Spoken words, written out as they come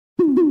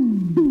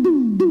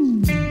Damn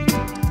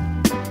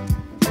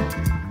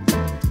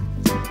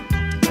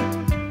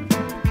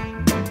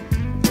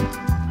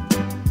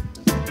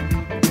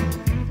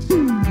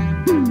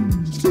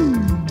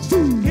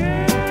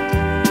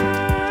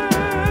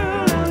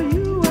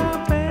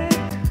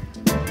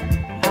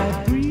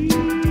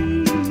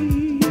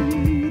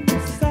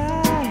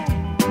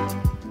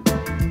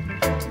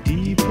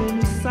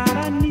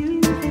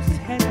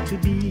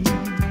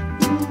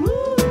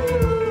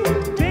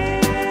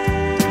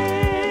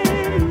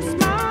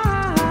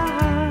smile.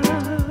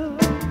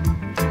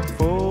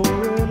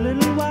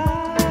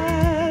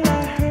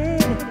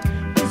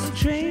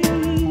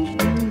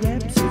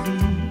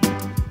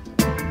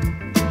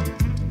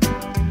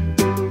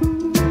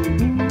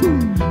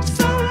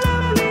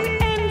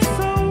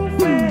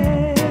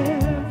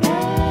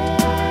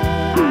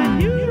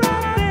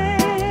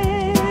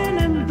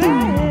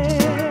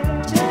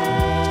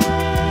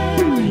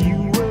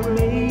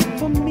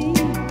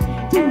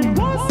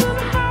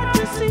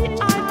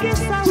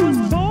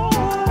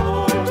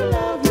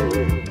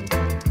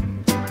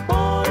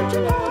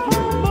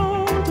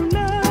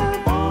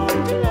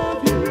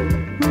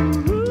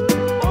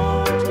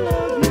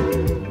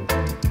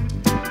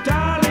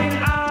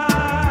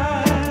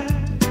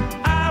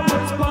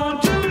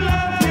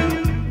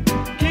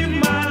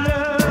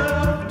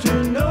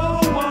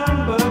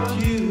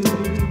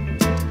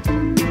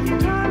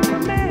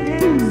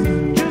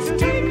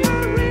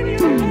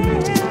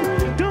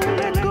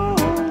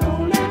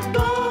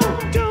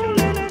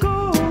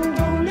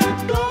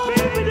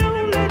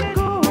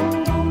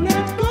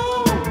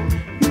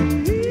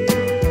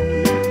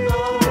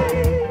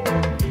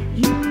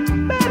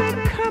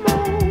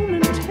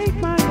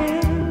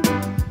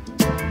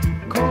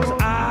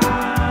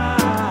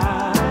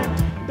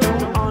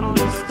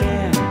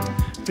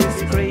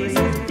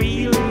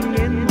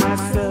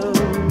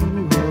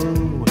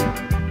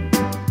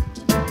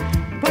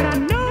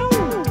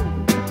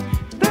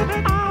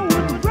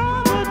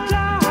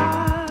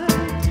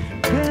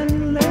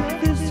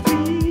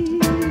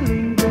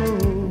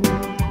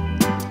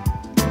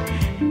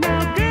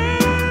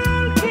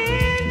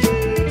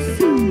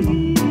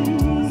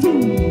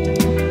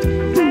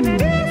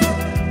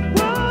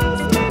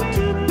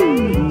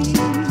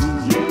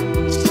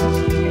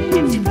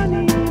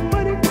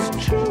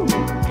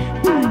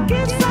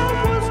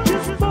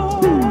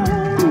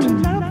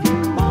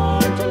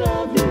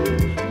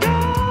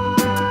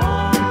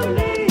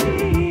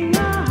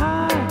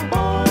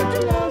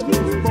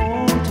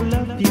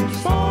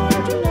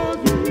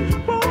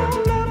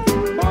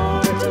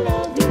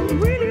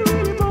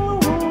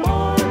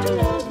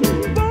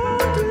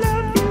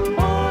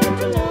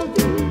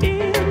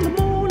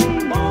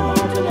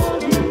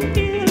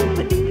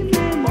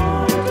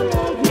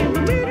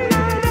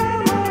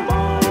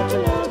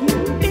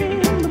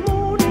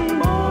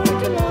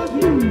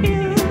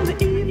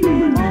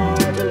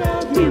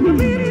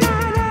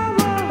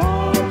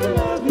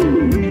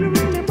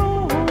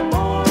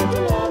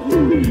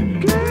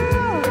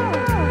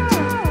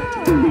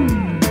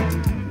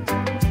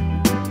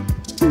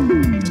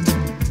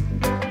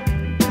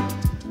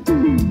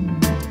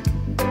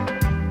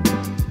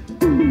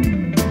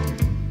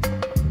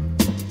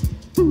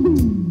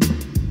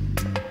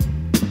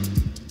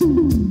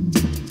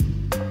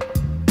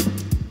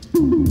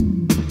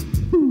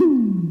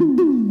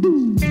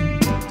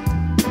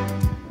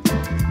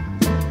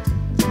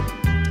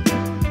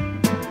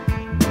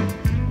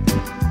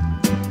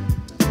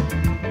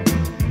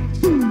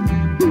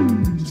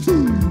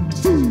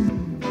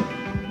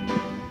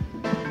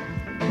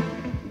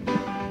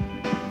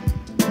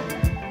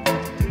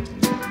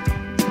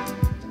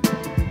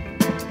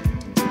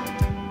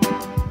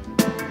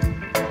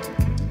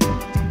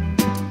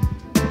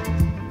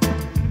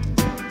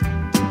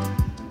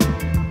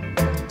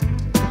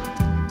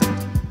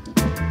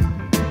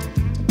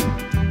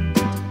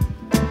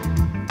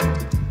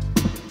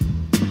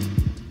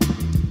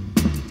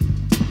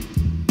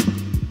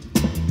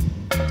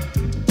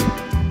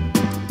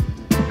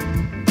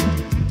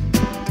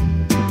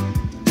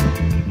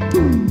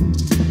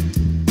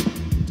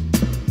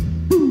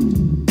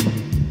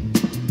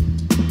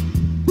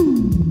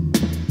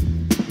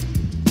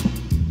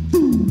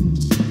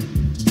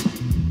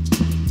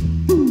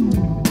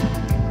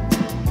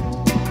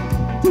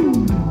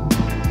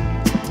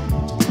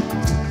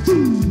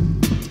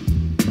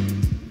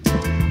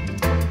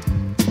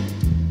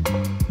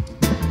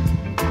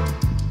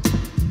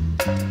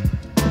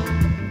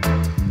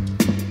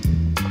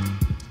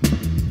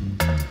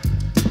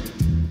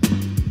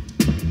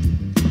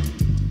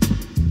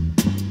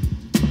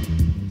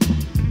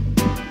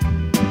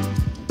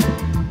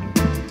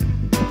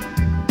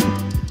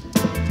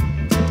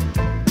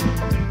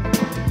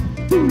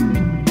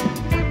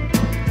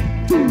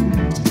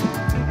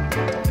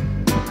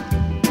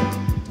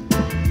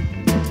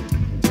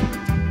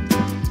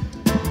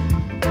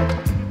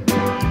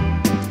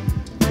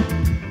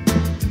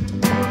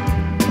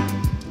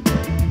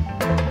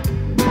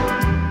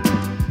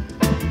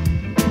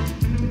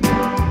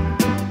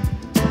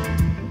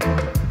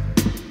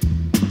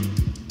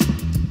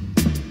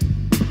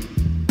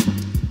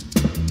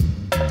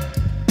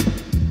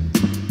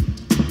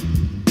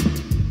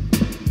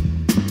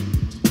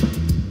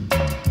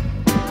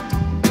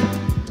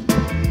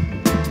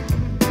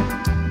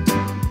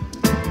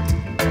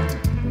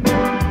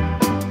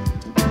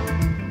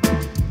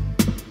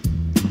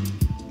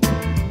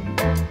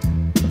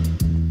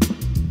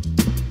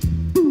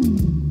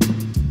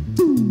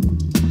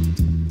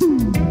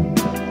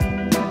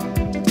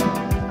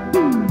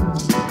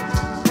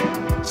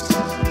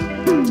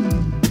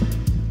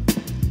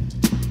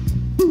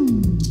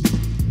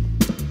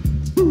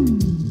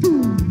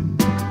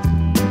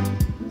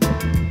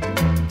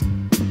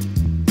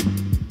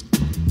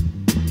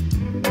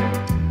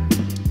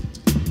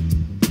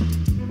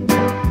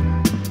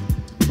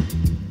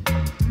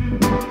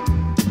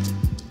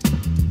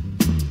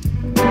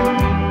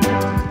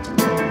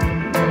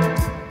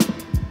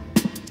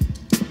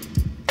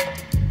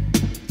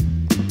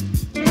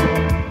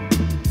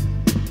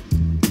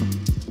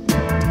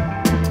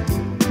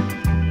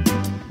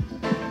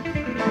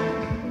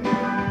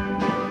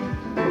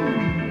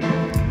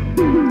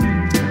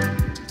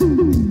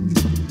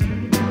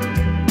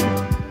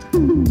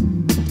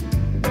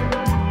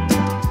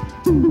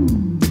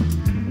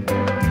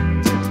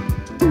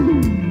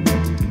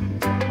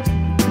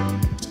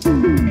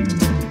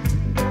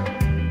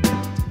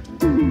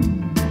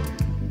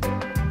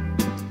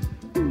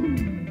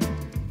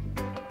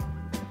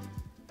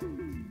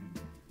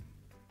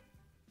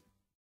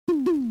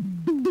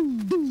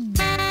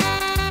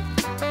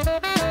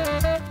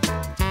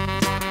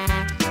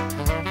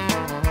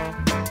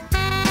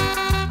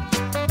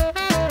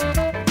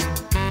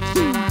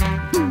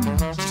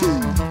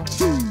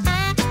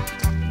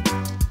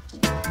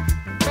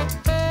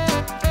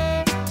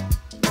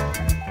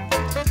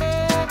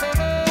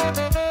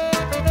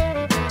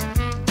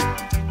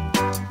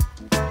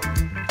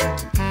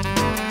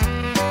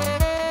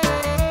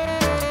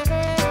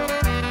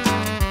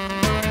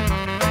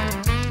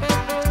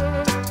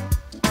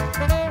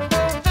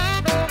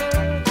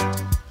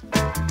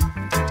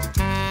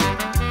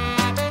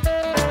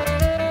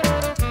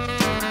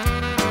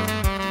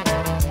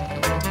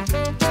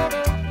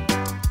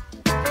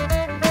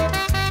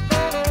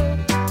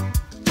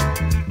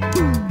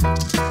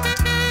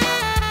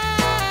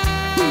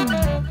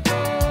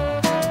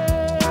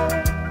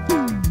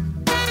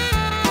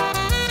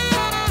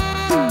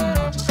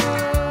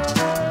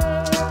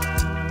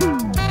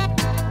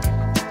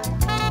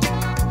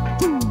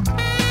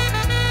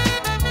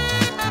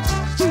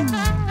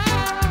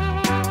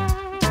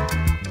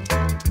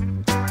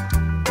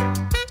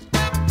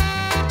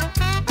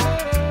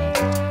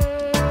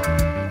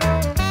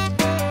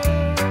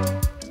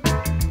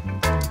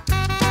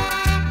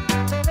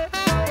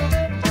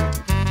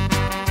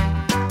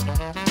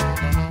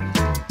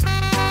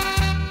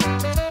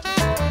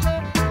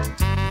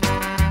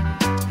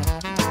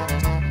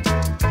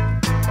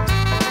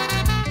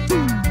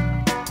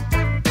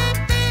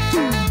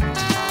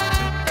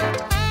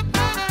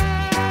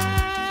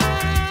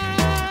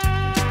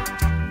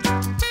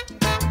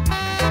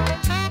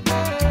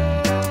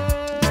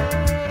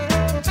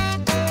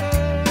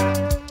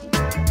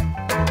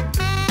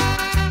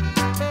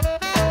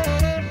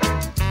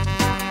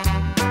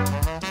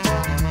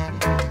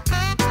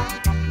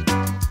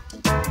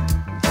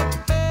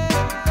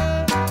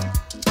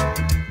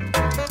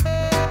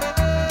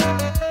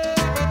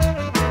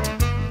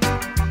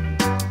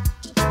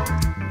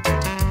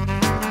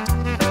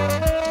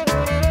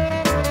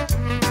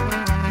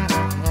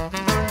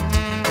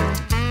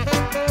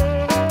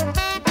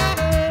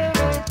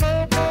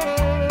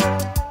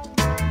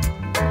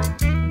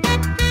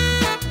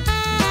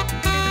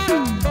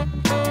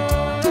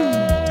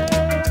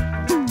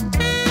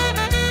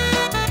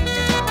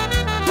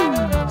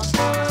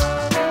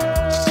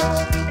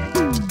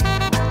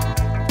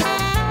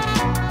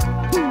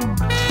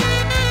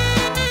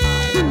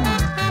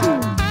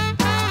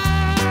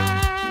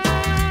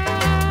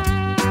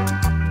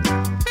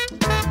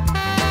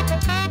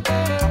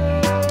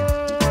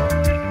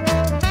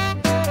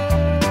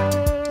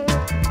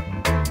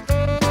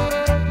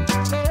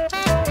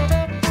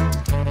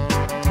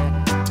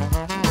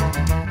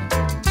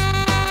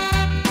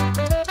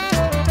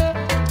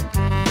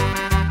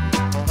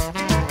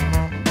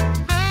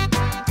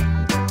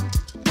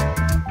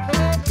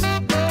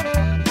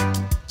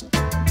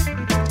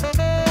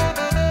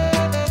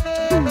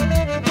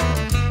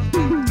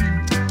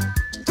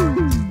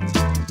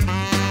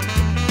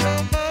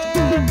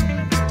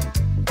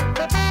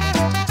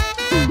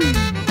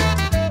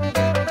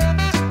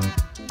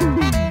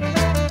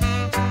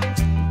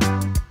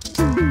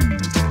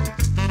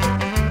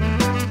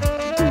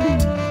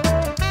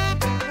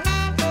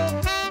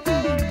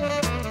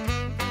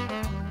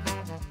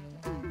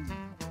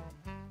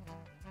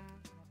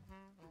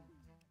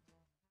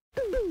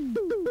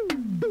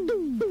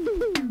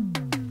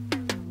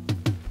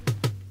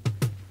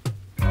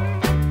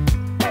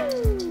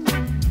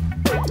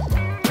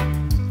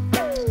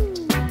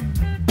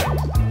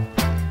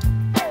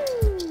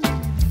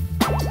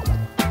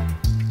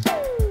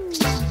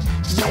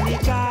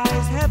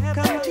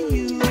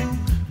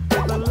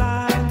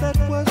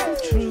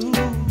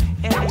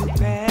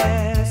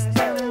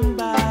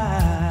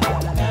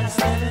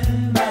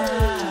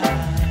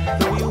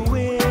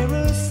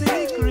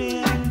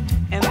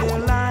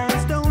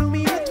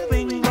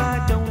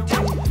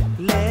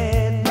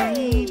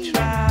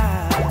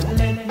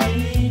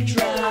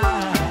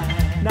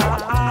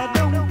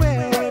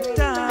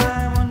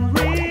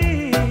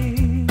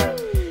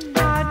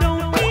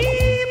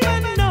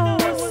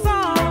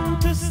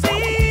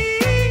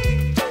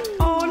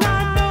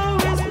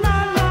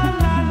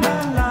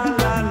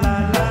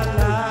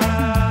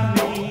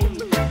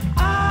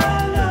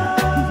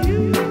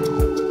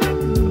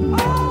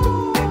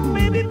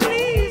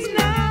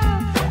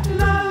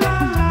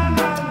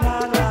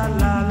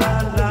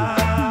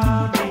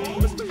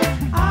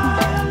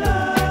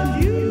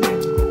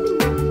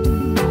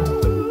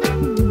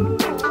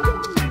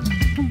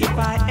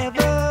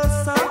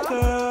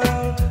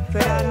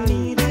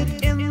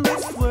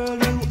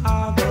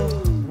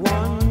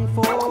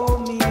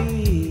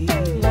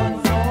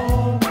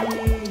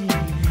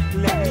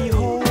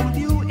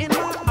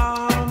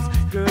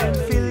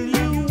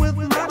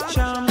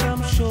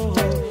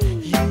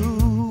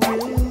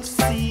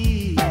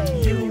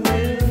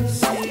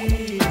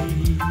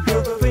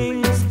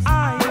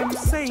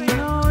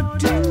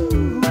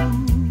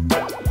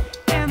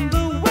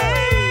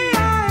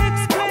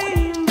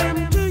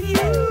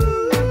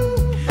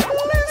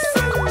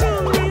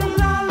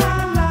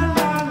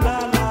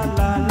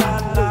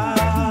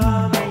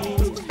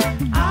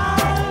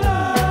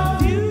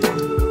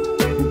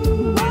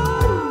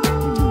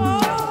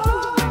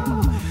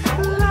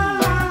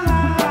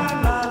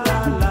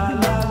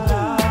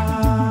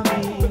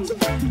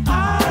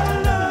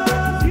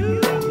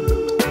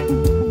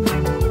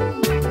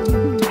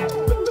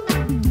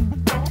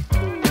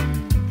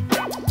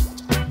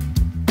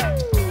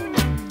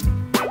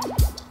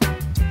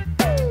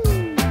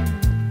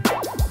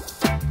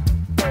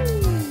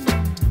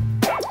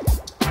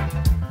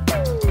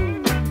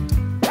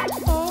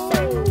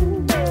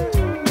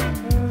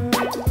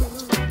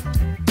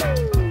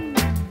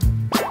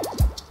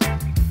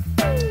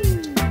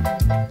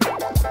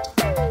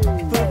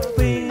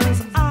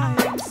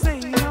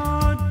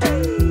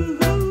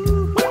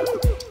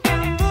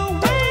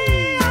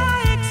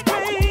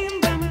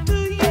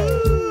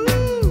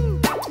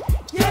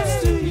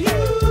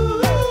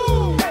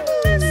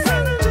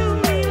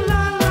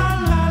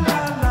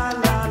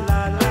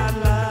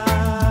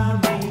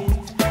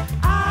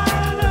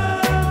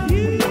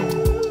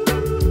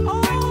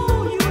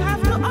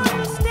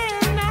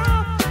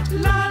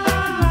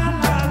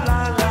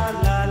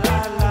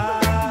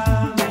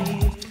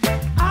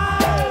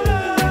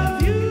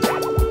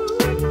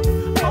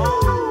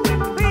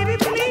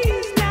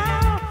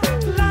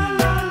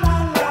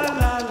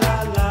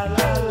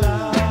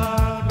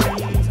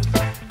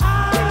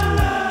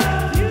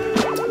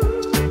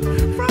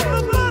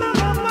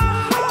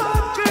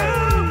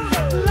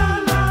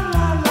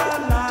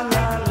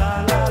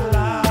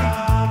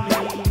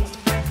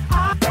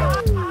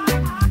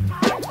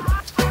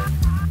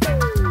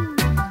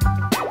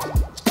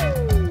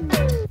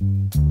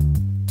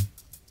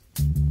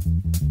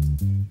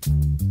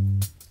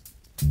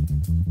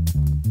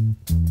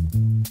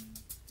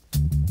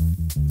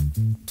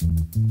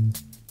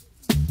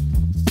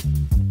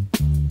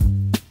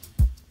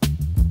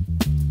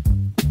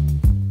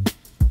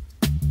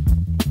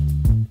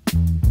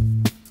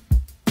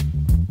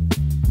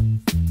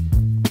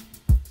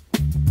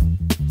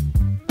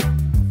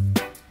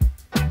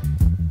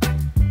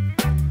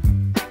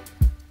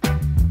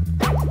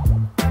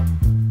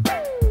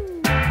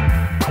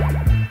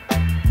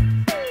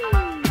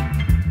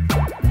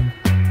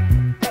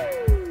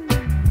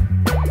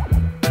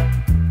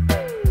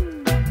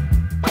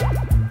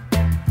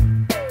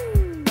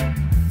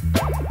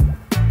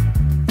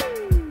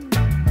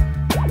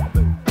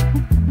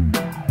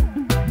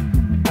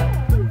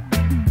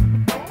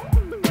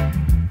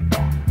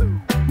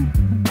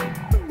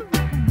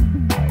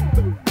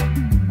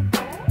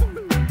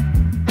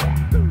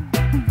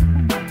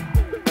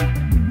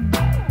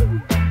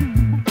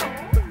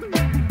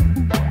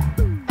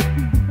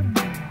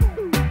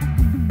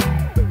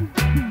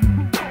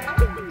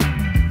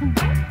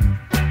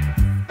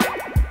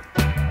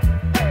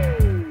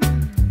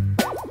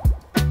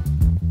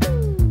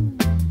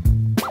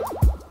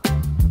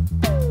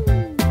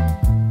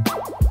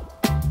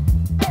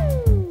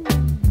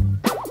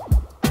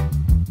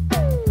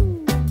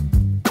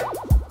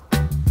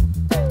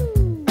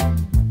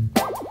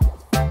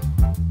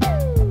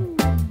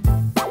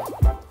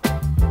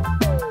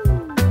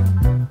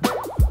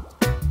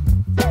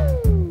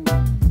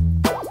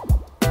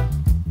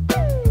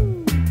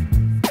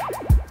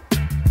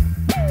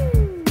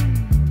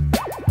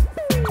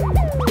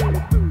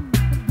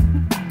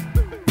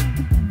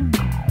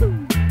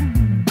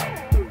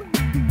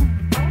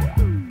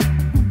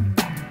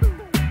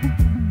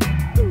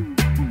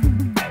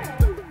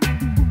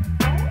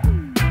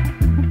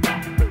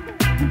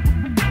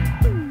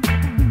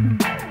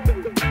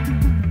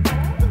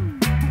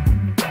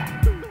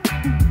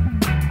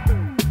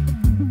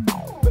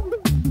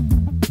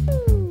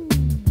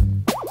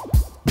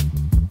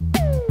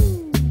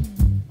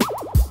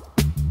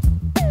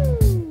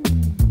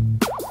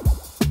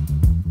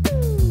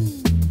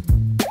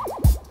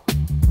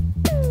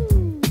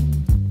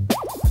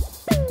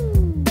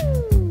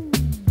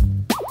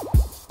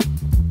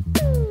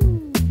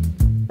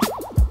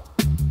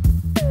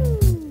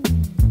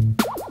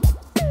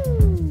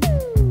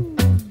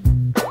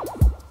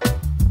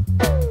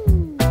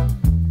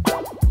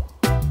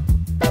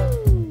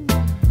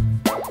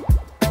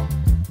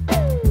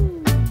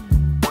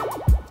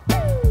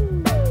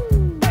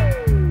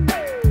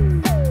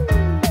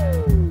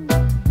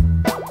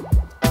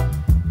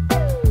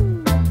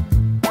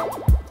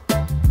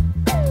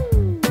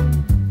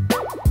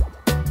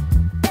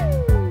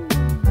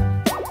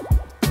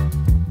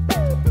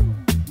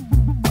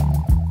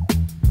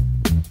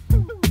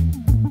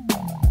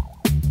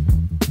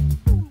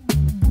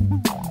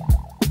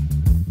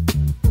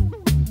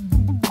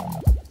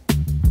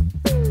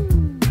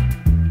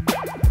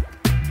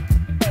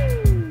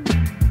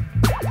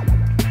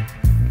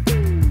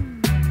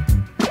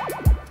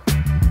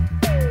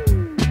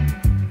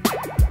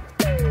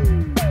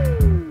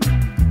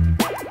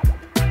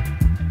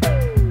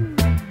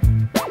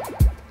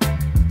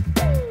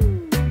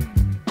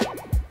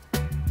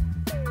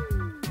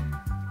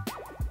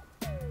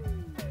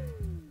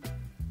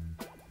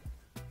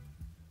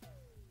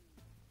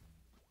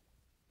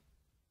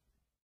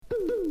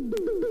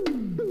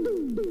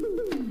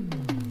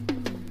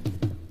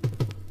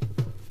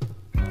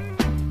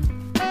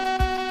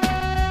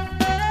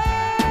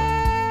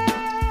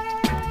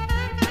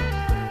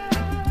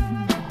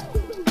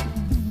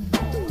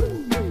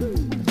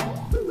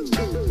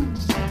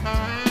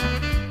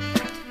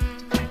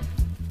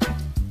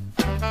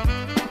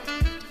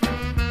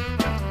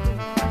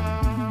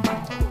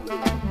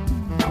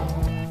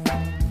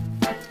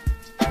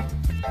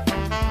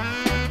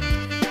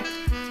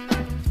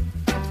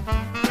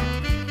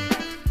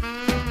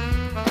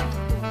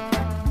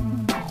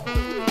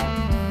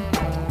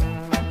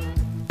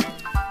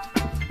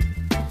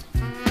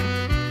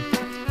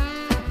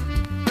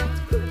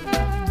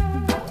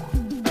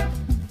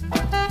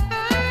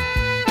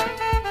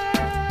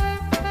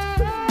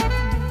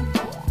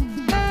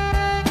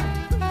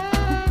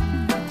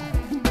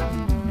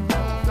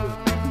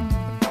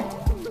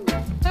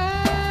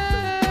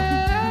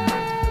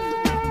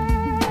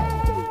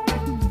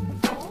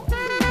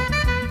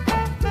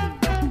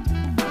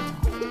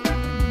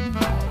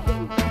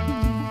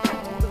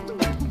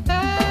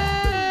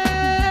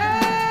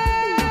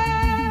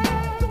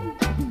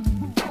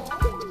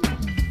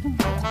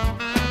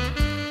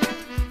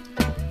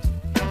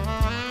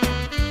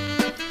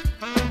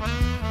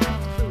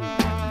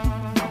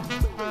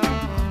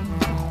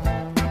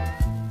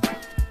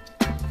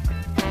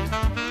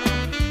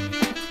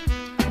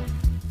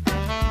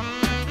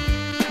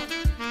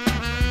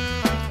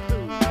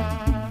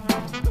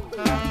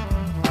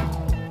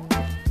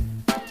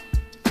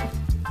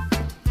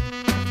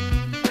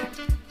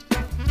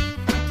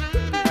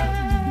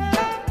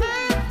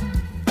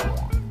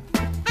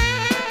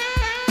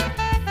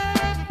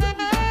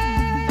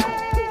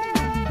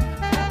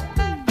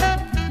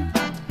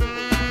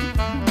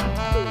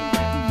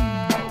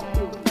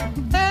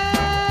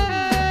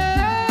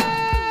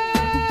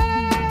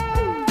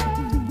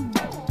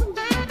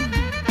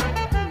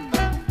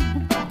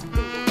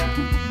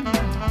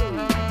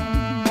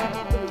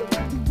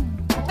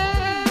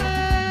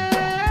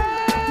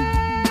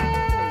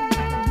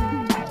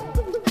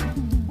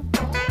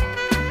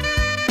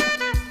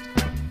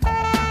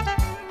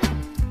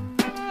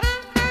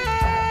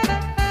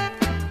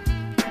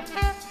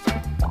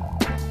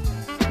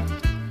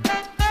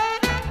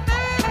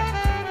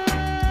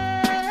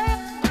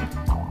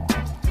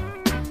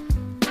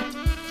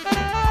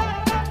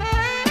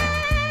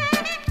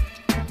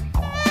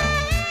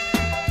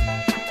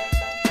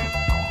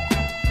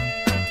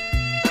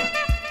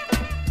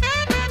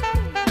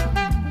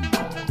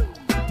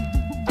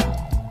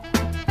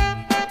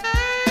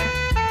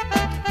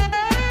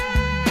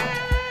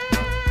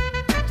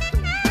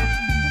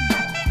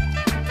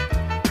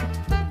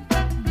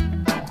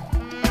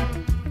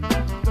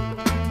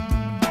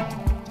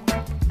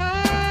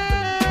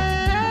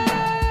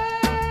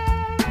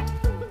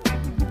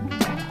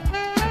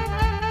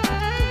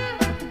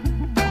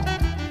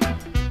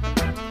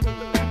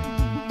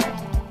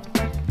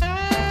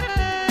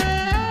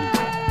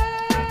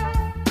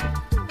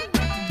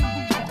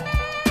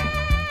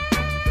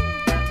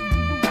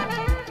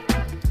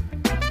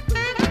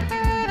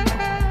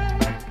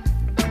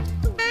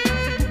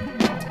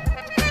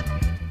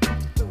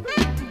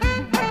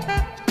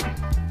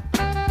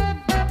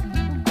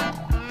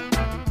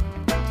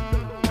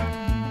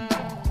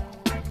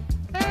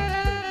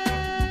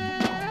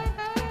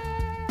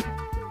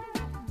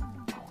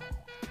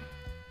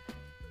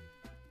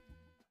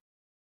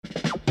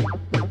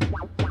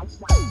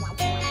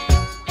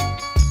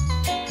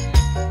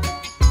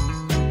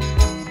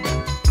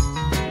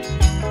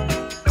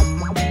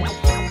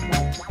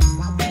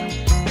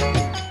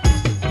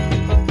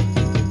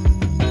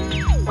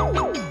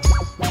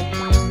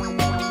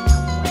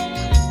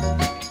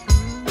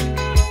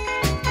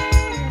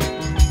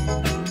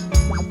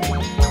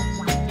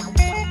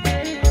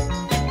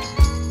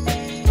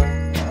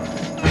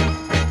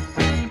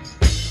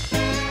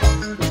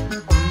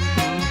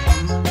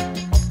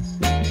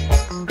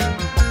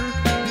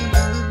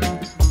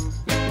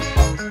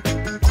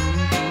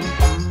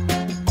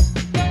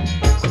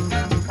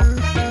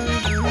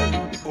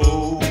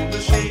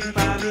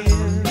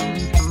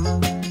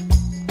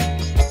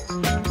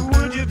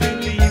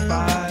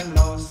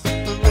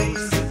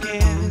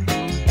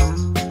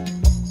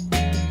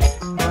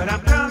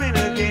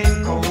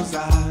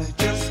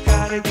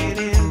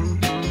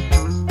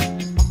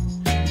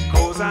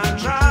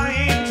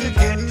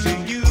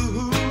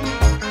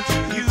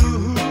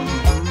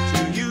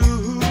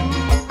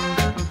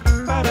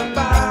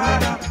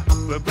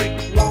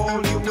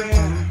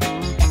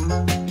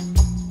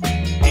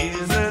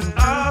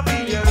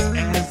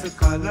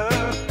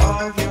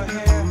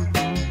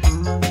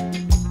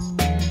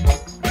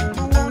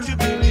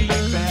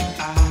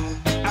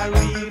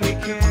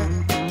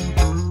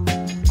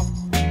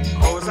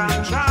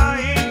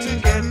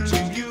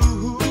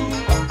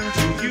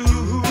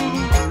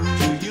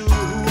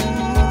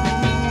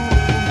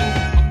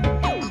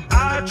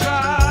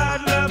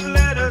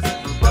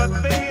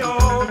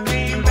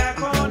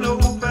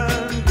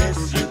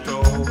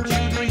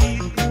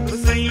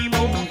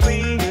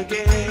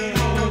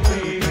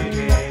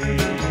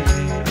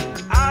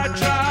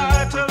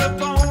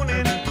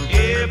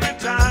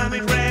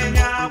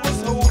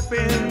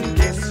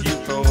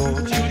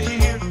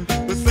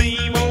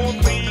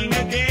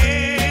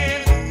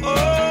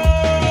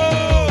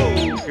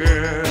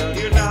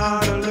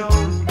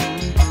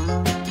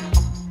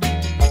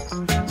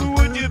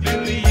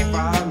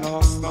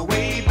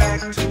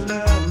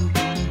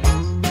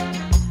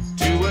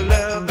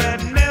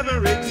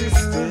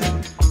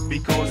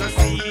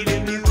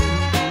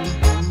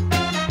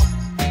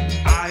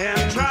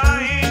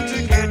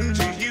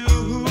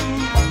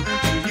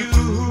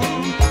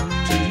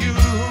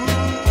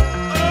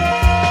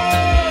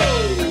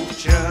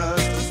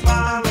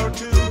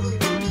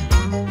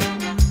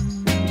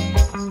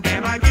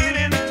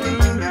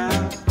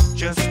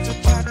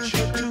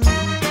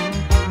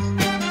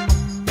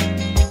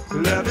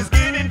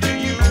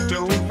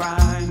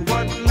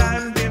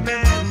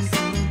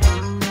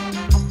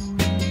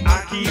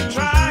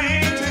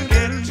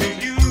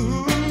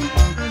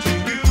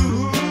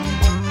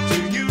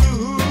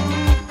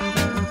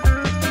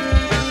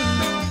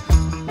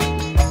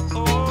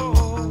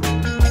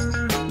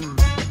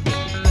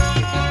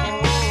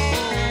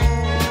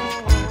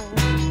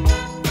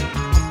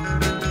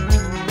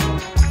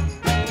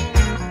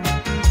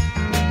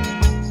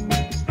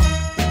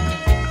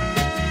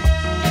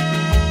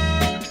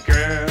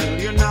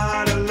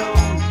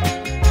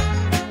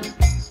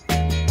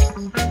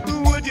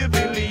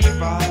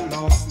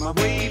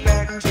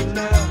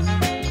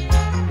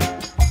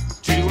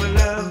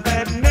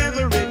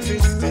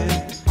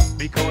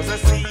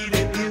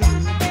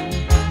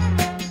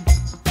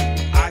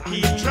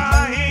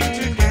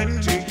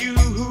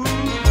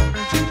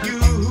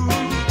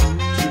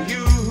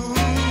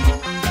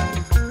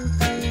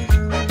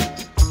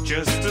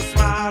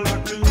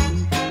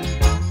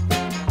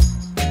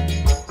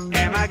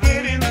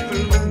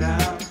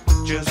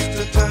 just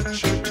a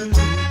touch or two.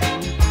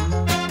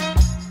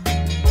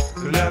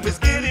 Love is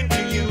getting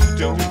to you,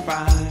 don't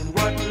find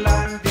what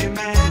life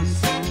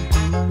demands.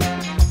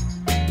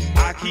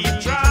 I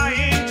keep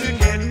trying to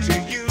get to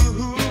you,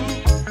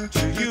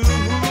 to you,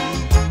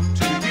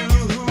 to you.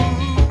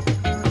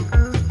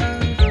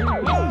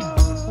 Whoa,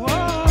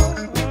 whoa,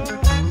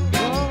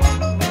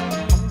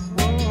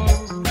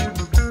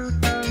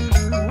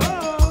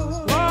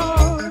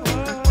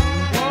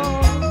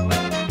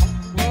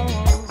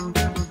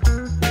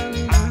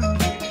 I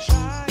keep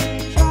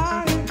trying,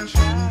 trying,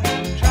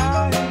 trying,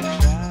 trying,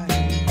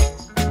 trying.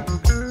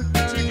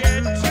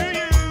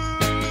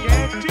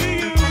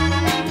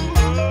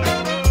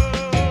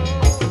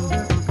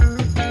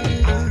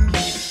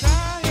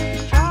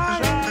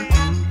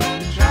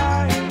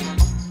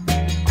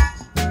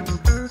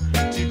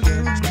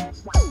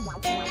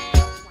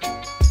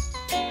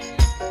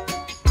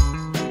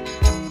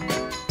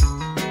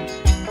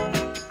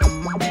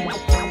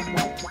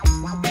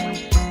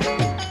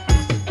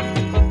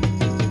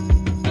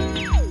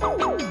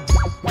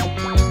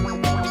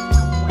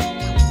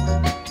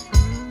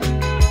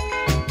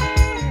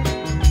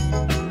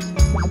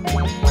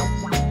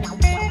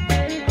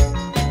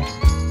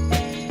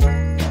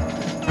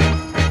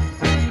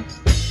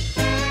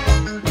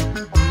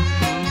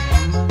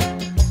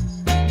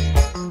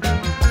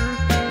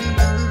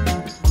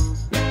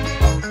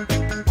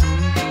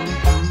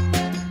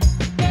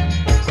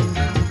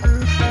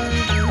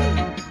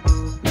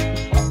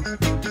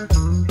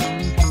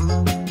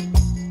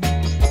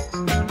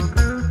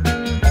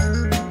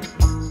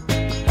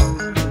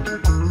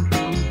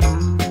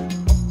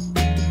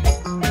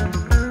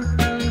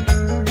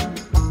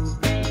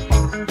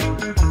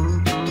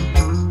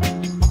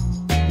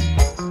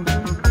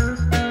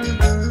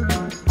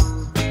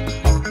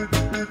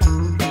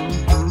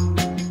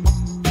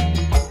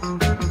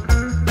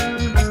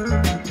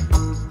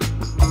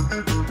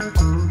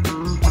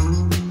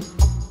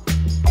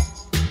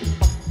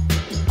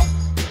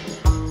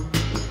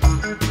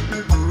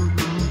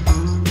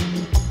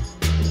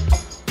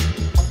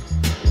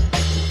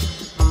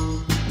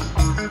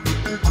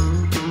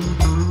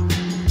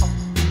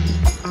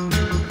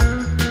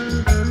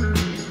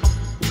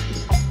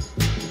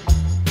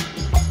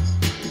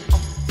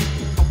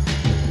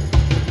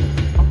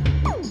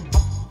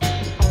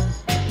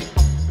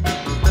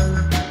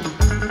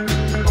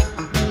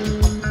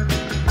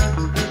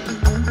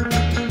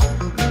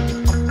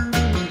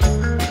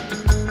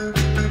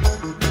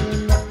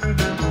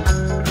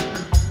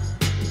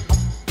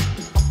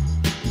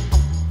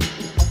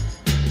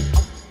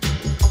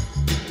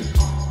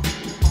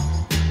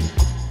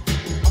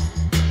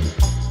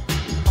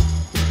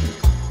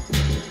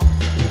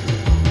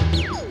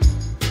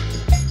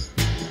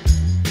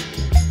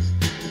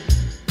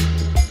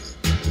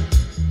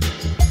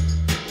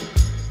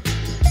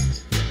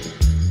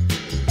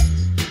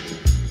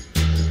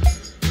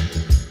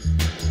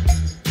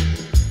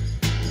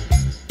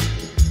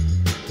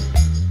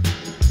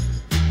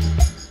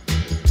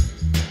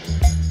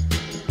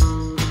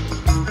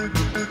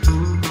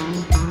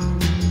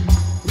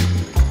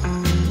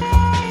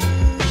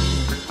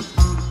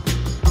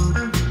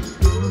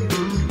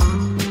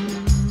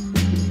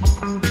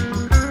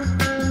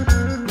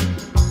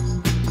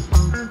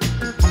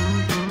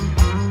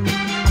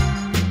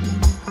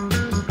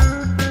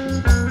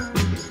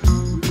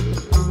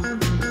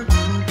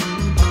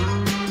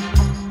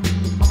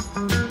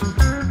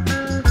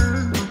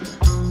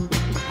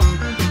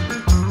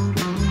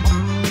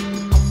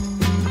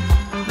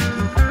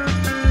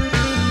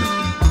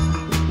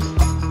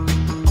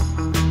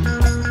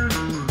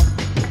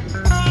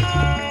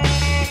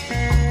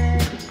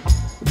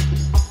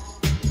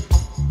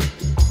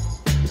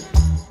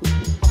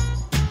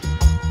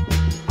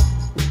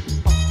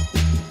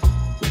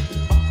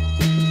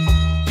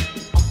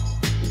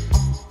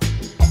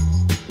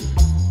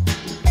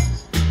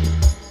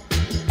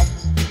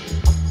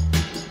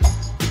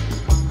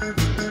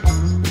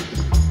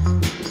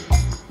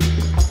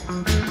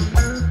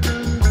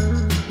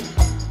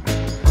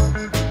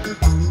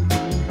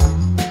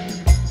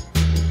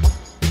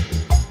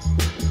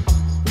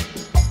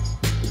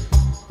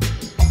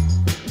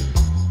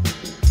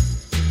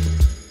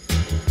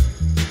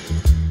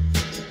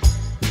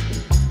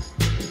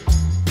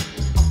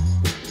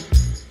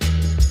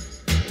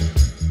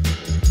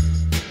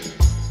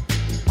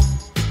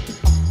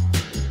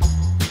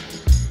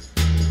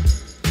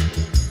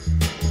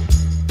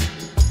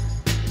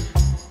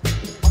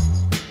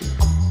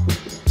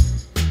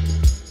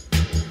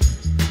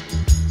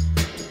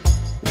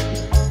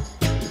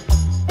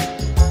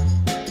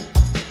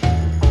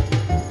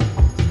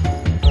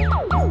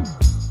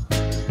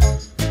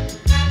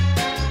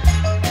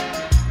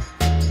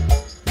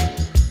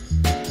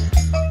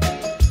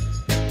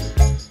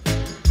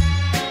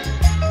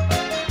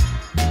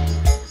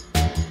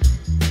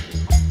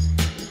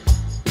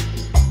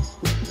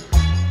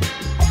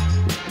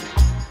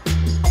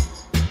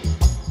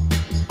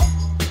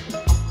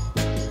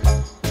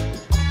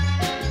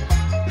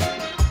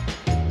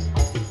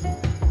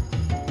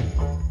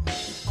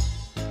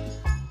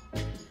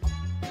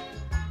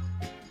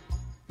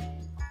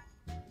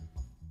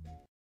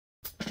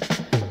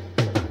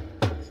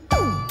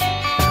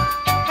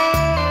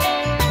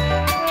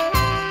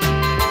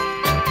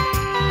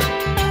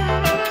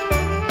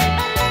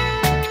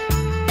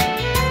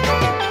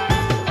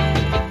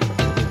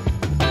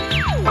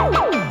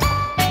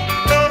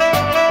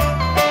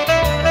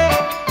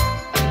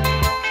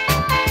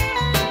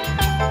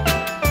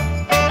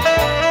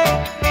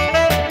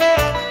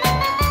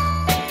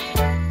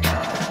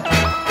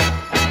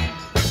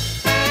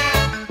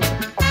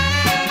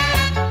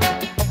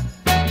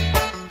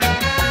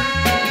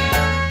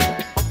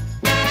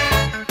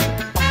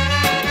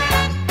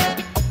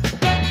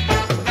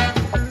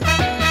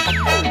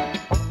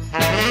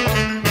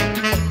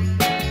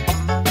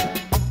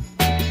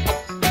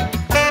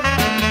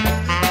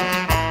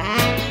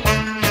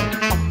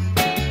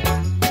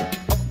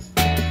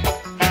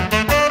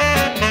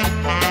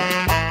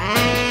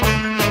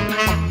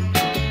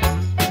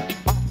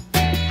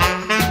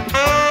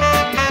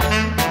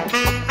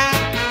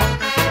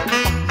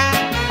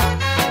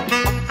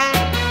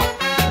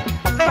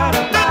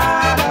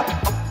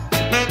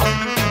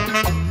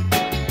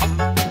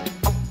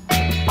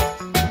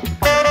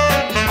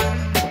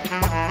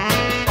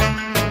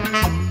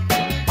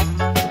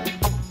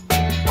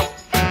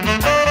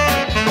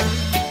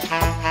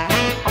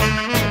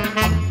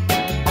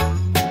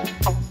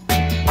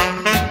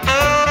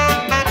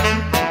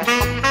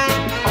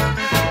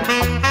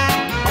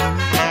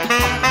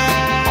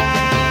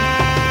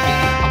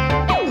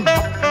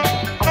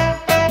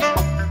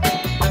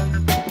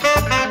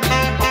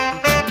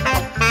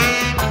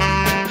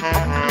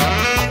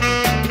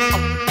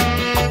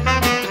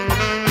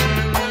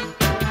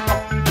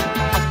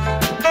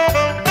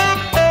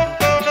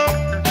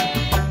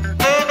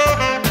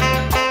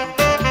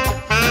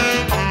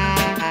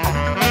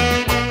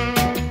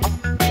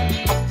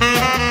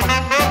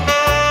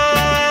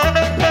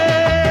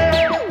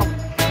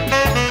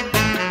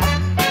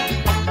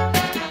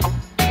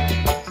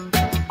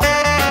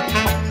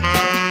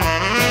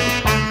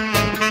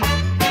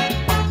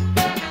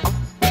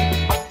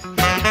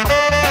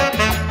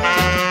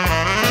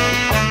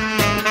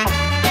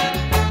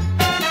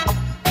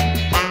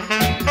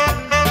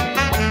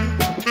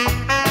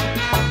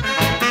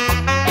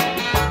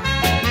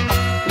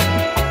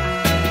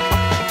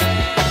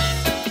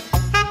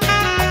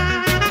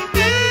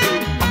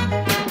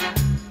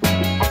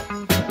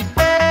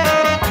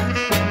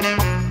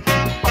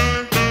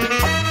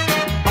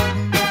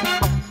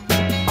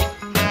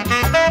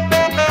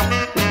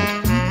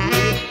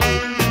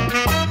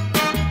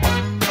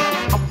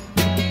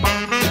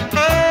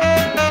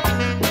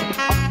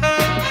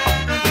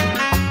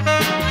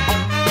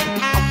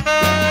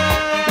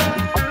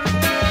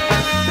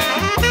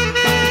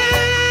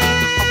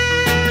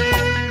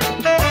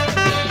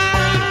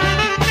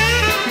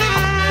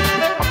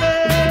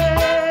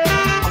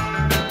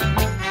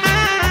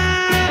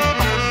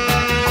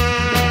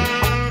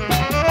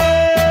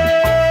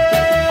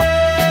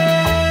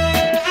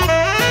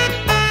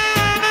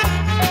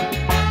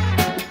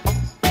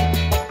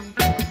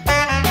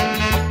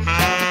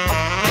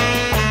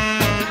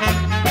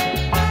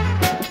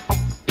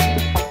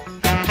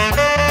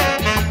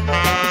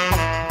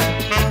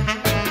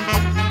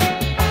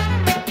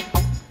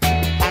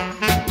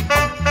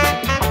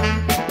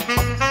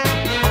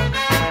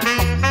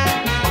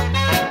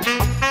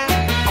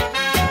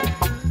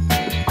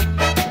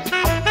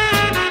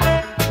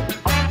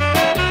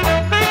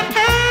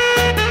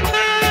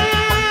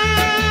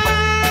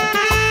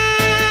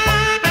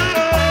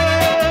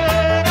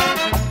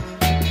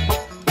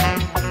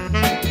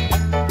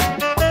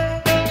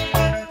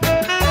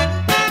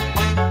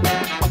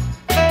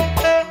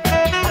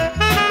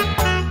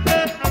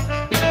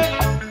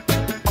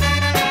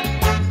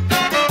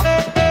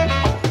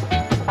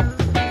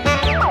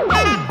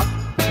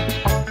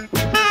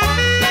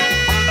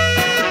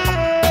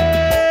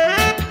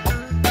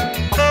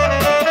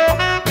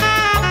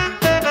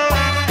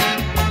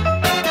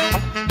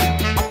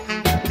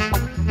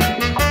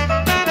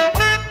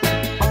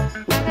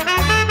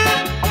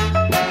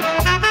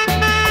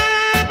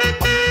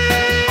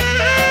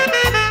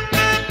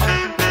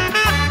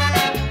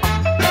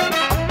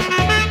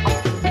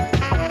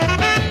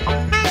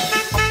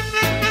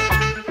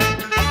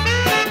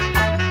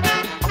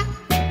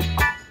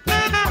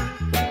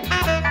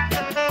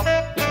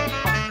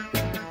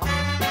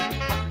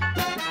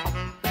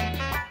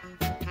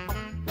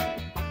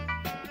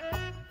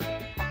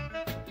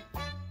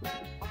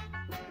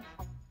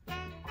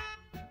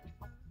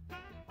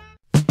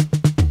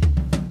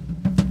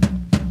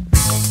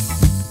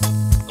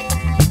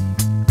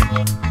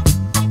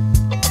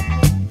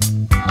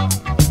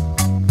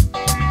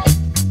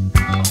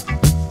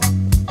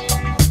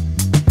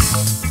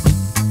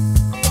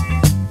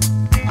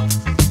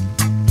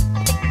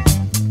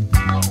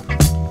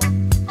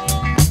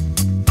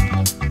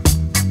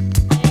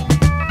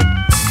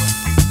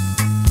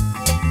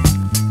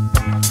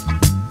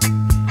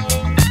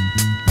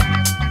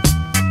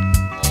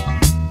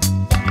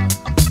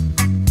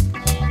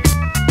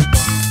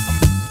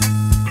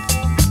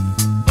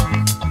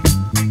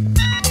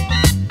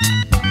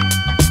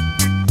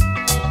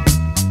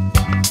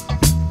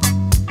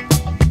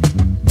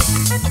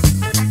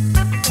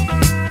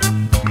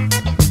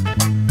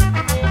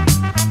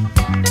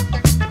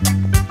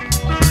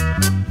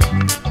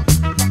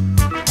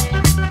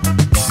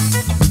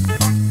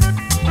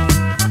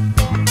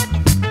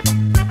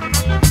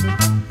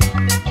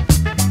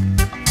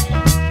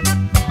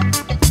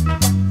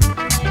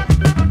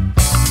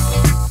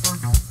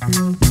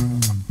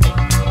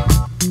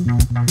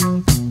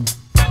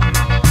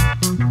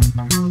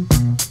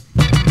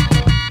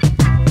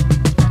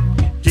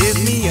 Give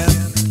me up,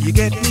 you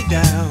get me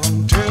down,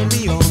 turn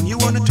me on, you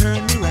wanna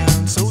turn me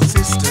round. So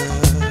sister,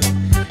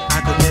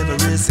 I could never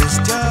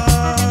resist ya.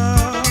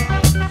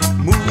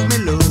 Move me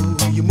low,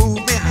 you move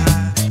me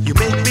high, you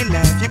make me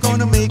laugh, you're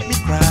gonna make me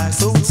cry.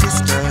 So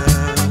sister,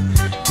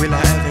 will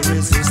I ever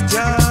resist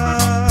ya?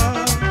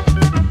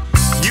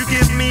 You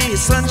give me a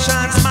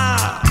sunshine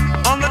smile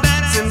on the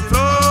dancing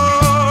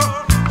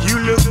floor. You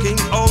looking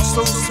oh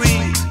so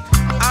sweet,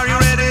 are you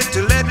ready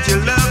to let your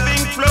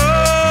loving flow?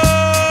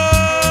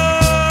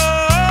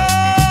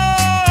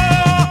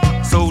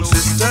 Soul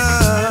sister,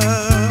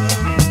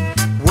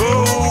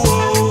 whoa,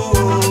 whoa,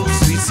 whoa,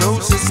 sweet soul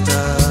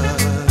sister.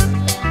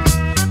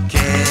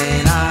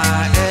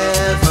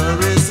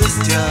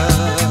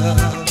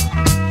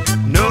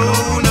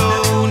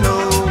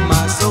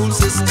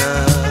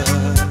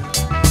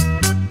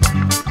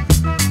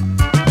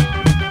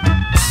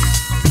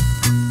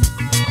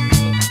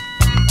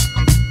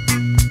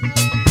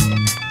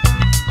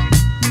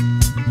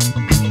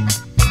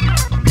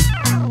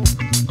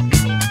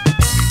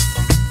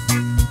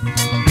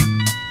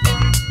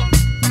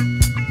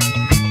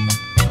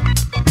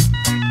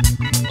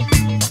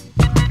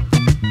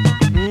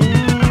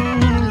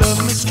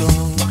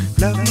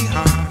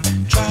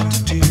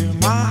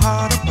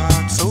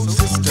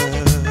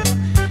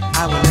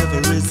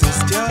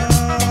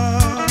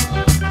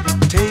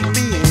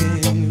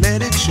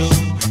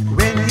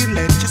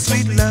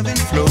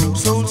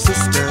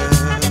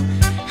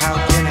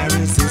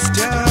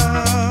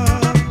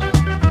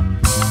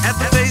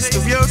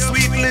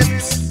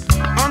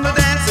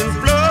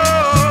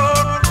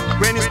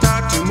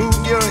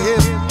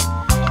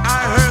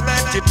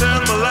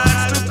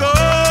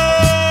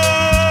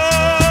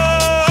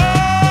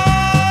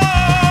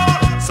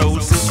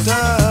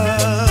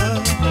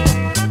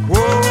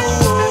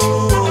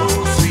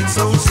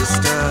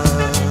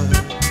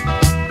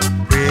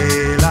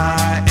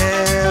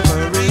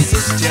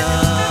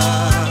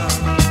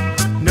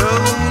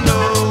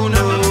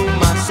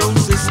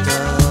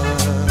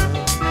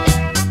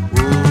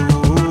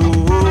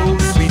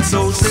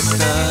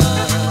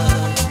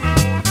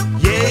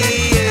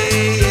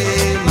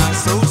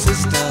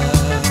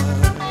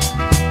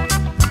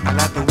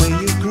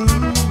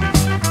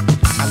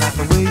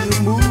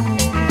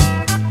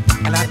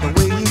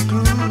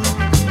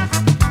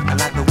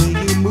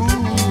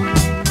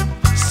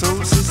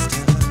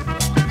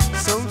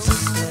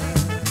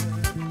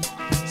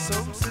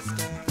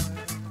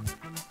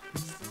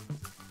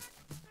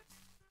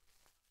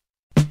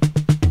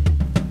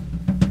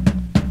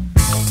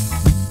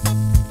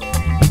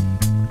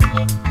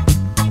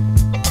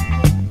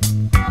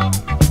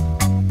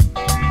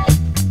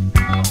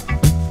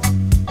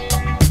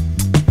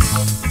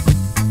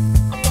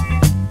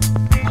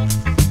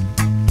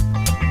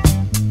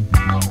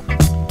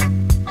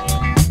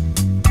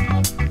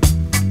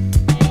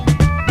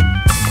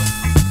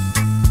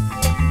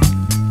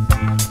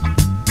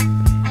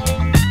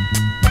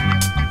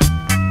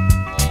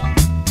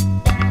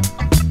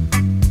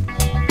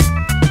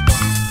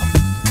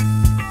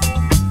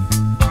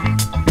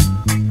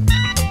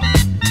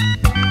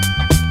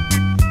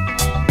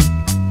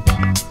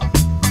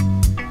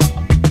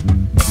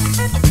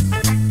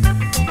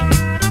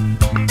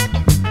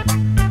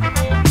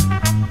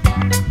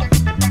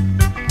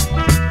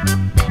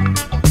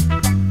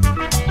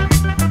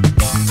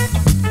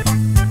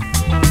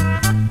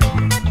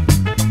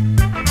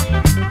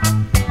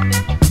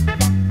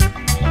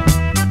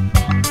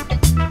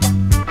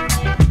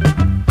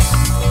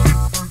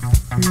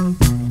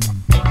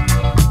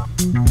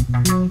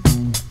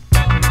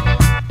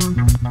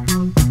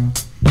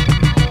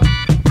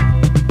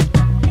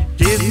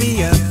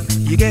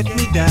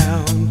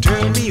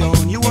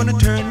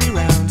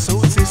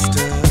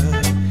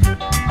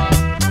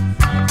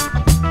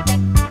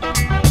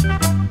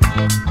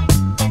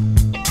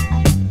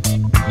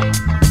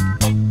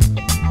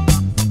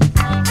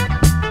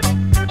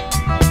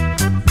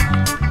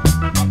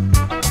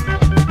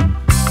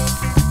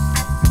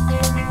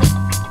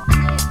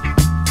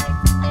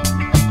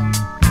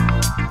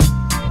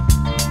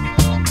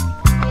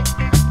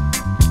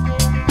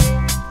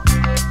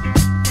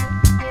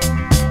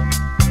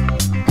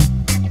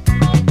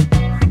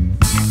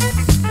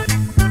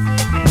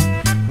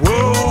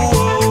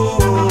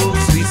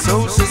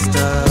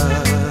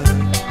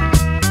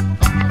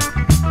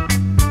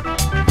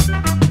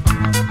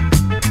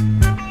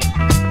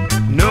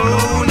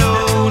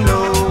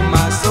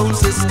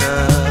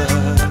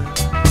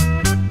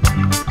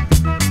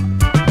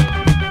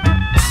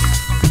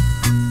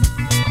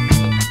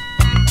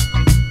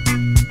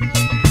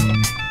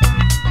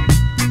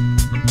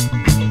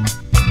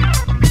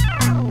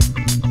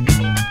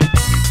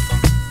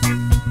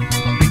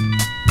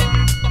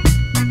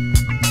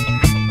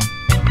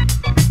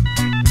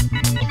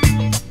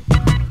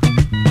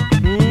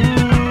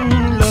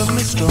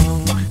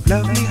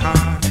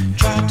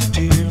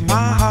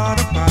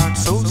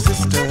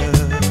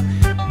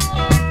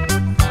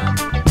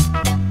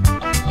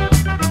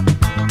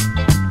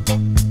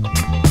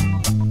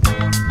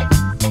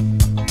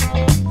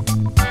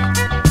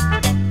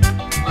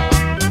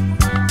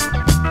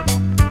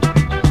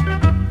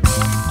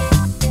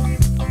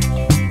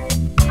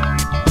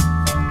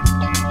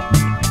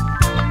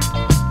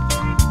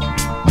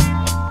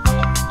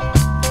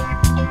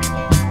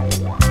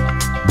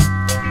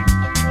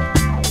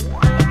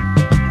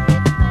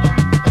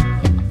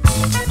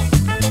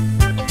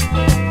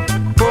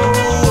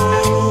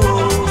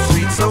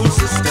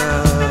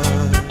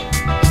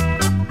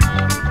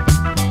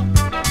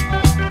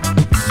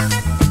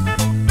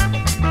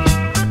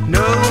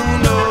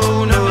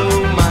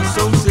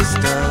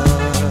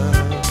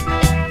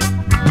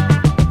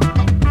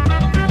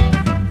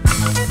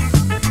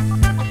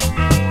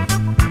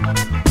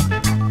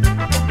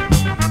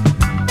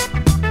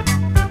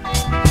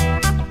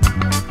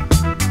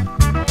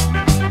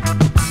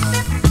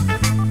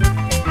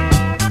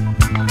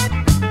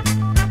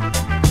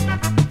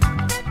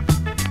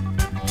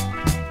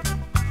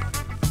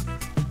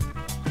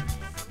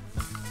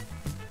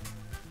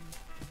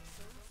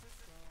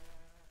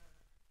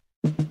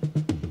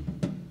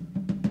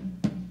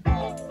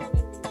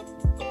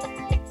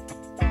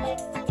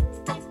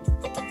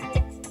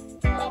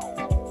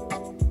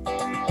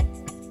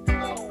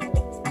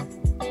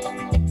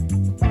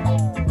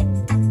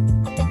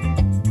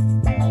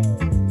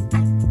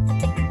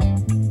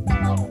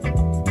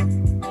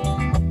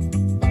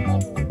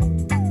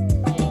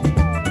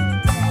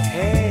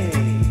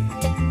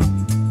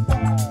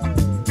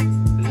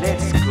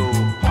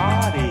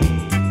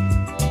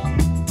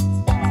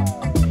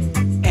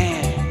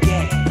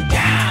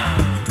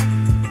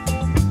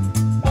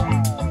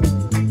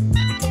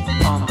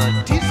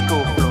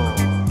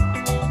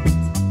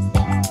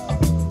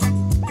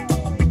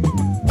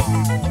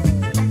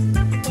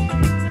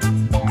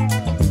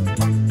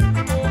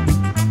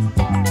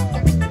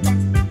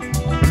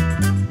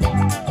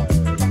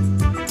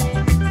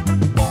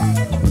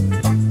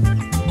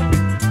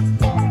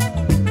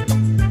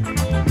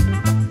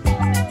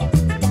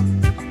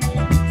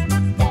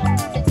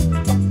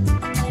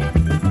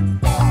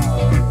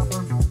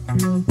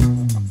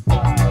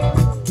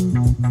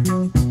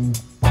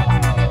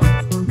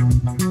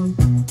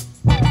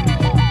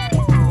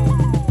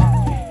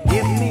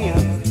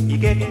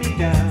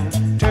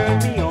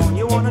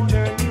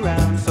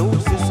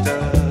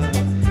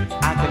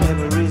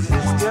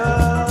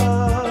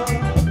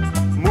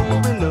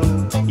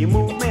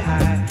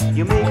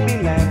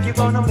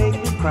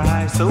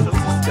 soul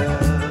sister,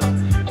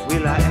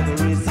 will I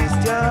ever resist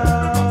ya?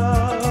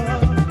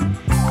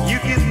 You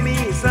give me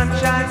a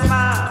sunshine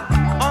smile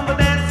on the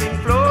dancing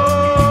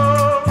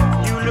floor.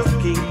 You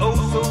looking oh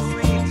so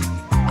sweet.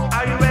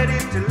 Are you ready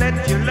to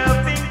let your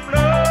loving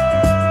flow?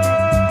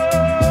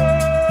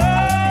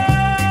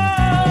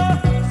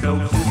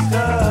 Soul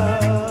sister,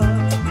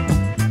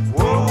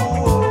 whoa,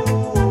 whoa,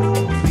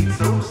 whoa, sweet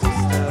soul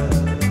sister.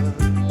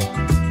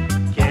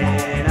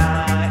 Can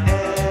I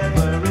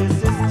ever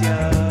resist ya?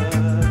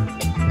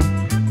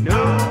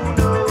 No.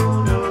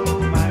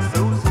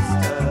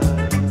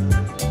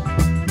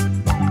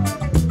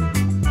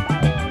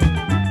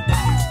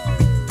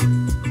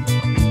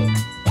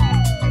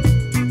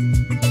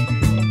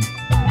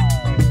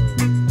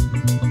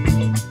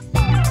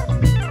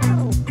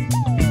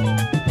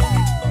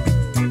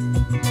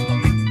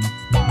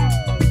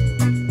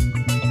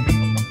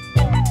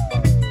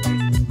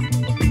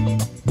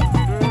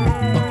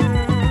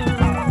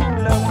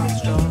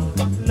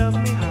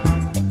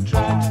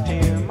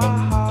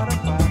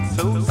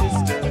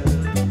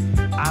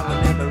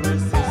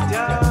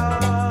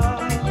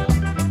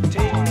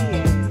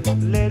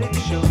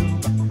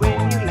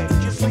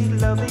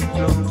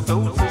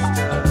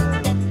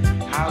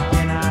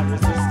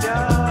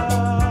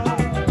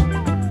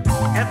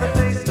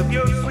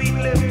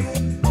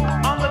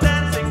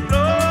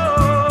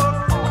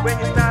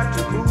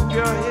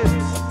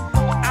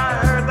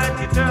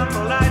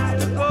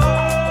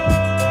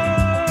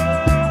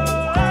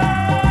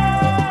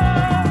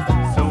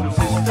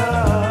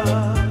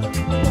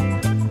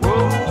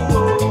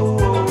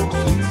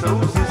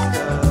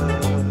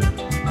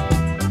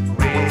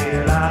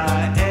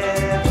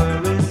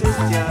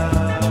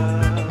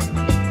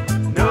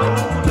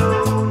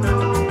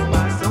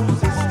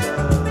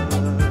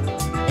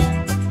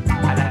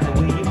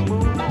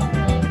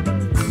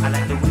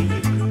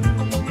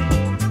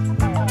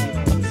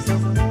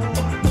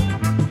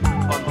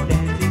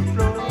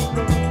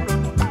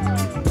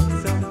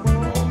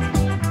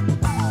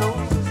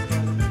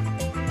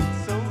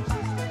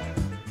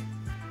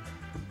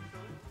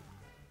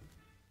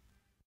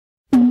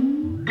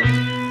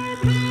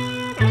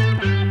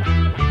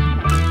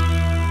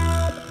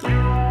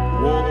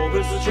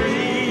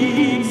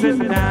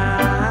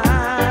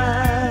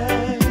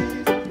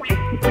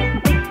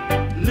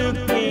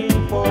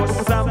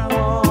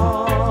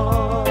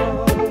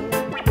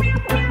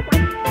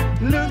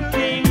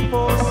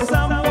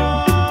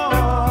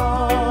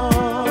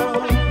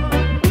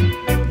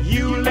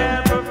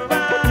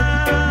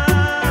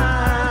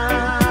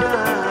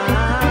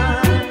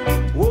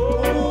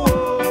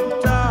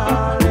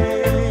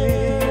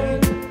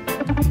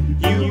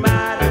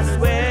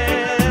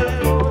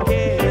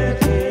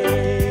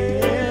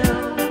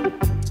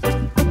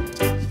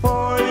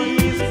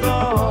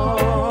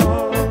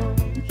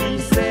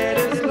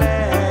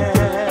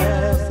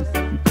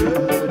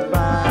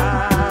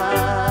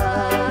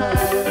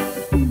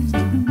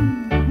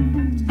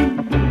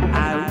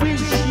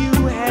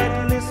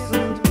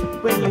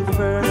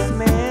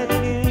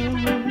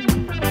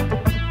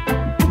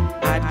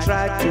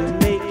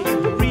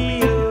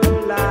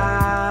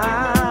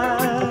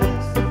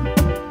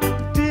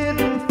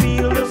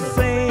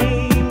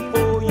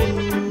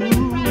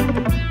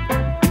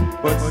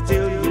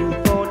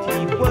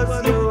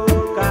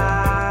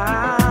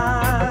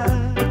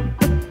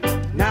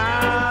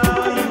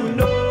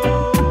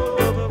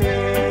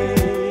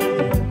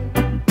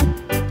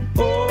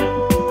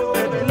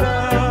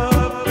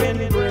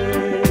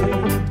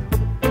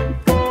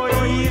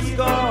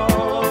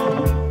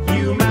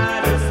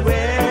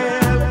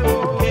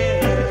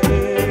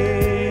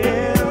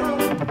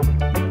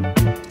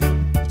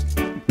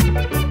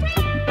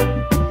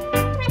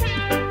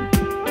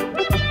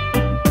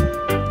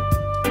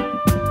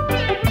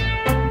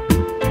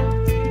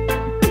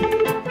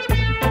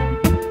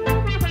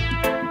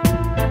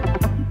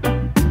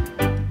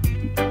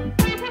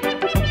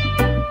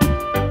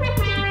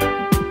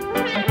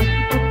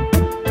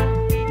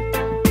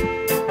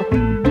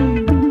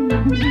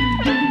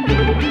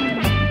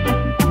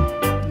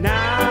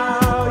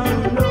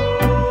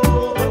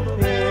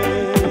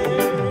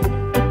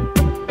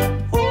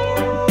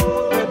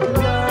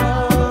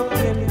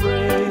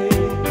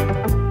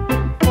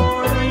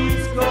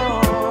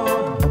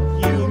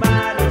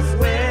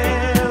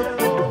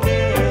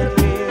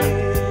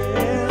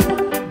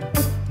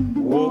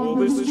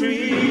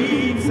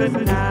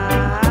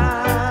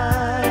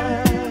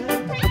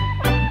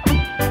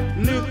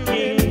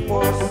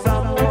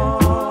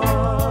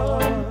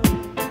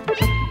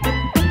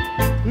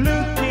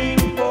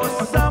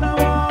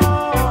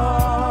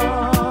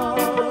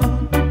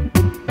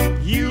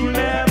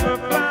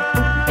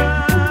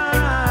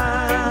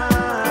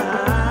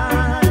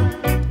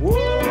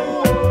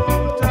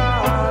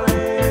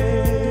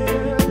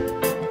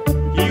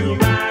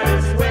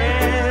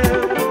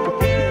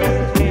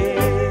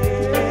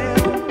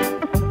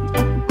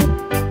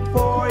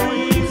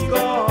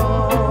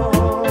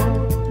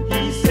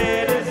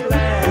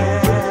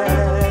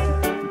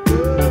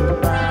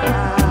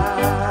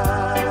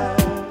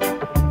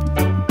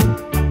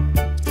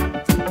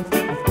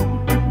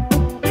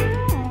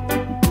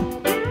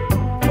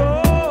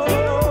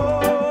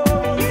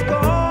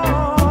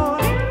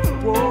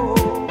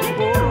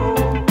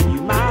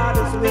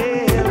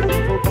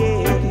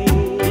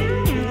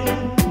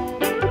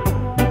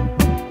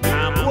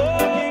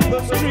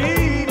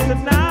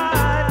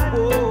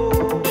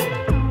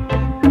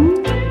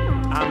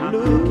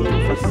 looking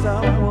for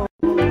someone.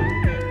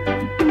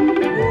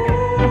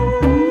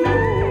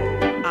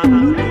 I'm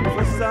looking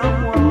for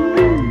someone.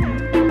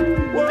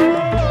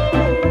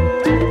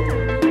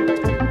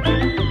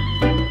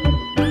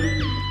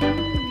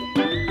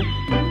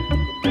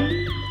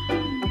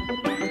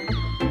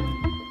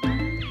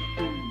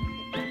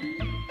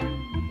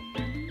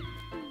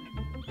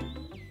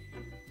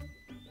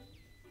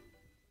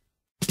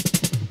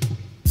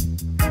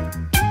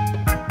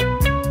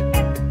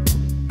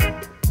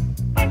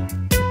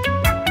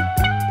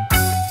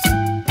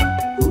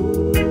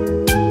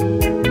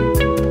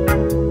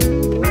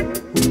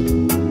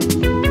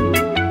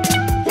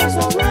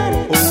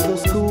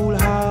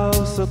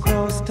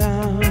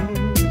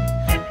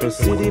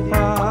 City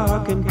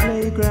park and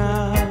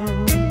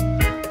playground,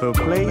 the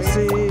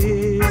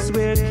places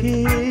where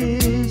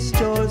kids'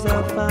 joys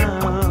are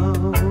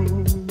found.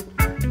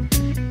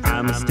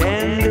 I'm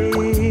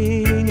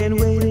standing and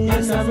waiting.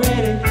 Yes, I'm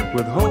ready.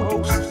 With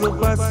hopes the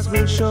bus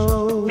will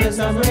show. Yes,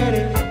 I'm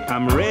ready.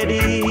 I'm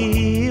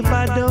ready if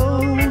I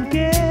don't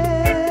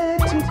get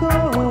to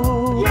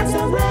go. Yes,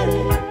 I'm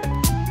ready.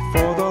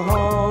 For the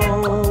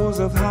halls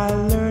of high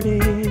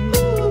learning,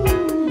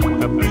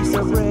 a piece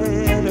of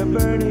bread, a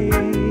burning.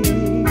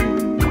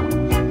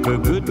 A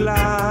good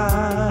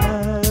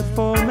life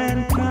for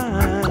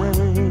mankind.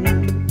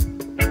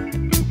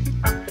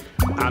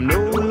 I'm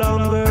no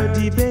longer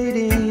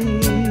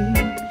debating.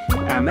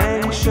 I'm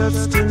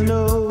anxious to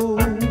know.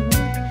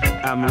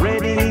 I'm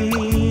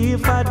ready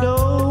if I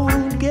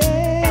don't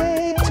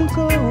get to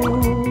go.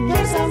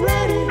 Yes, I'm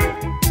ready.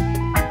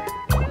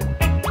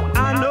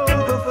 I know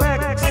the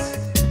facts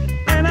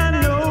and I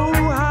know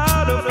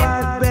how to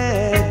fight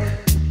back,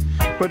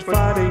 but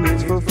fighting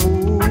is for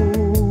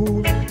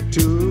fools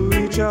to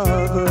each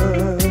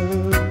other.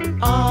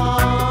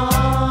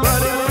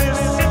 But if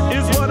this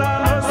is what I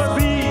must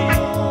be,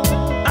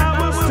 I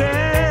will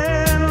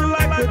stand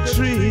like a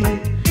tree,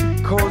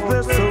 'cause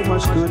there's so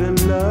much good in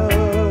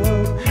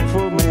love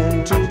for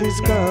men to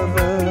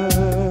discover.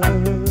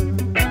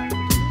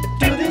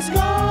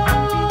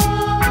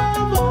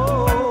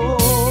 Oh,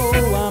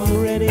 I'm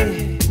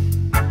ready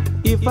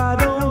if I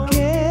don't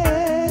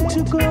get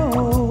to go.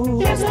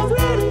 Yes, I'm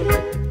ready.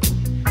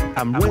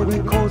 I'm ready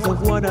 'cause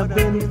of what I've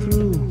been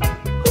through.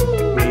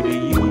 Maybe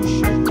you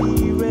should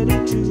be ready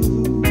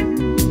too.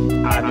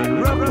 I've been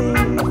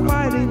roughing,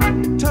 fighting,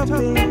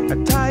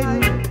 toughing,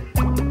 tighting.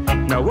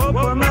 Now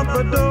open up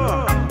the door,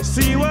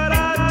 see what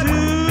I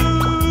do.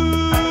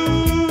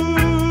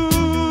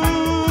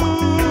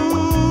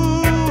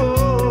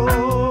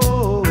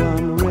 Oh,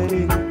 I'm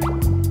ready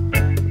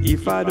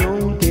if I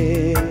don't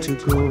get to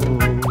go.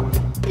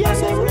 Yes,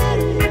 I'm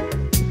ready.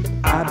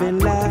 I've been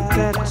laughed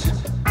at,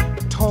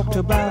 talked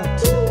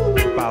about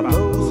by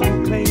those who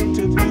claim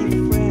to be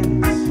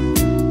friends.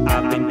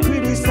 I've been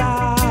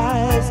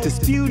criticized,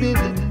 disputed,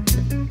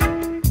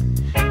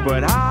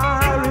 but I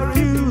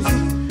refuse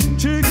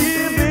to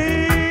give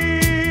in.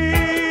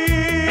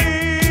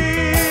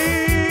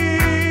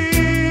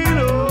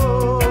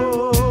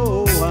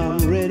 Oh, I'm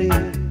ready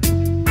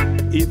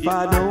if I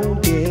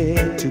don't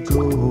get to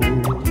go.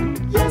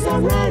 Yes,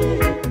 I'm ready.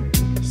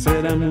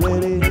 Said I'm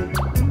ready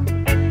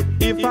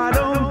if I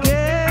don't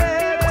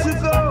get to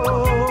go.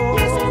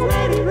 Yes, I'm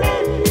ready,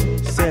 ready.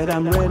 Said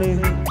I'm ready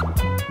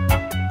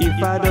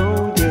if I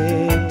don't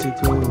get to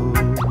go.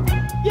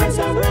 Yes,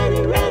 I'm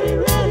ready, ready,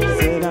 ready.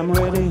 Said I'm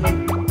ready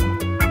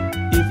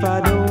if I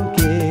don't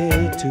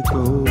get to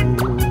go.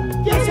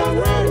 Yes, I'm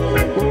ready.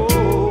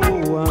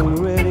 Oh, I'm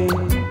ready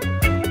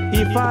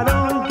if I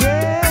don't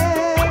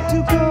get to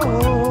go.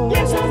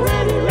 Yes, I'm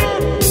ready,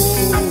 ready.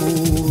 Oh,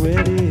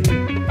 ready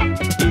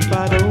if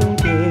I don't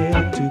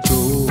get to go.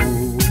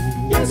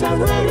 Yes, I'm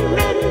ready,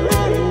 ready,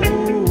 ready.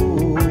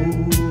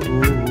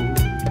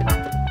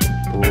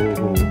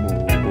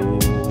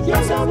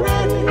 Yes, I'm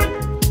ready.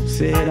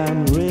 Said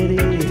I'm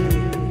ready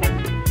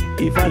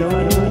if I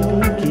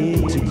don't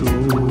get to go.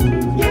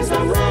 Yes,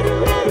 I'm ready,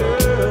 ready.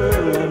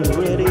 Girl, I'm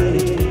ready.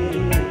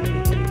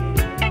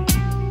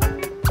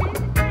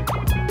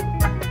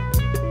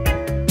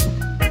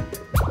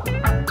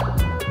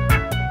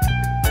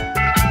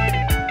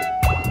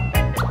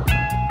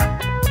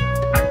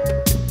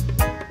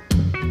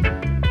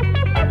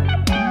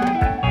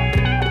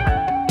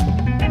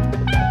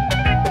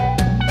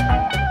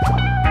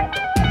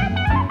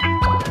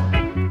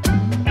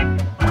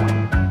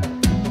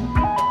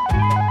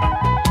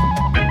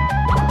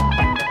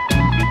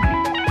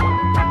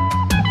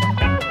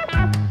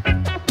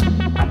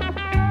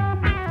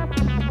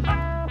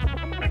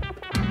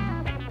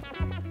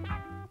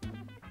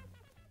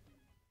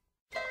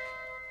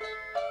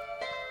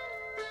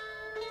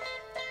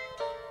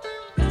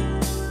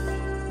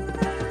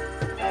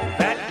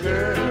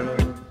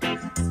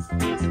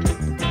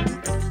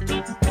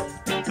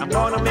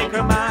 Gonna make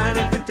her mine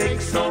if it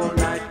takes all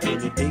night. Can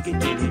you dig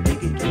it? Can you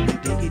dig it? Can you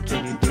dig it?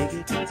 Can you dig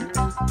it?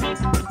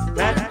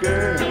 That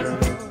girl.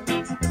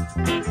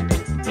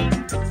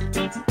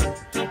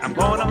 I'm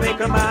gonna make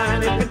her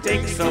mine if it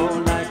takes all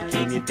night.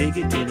 Can you dig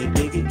it? Can you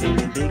dig it? Can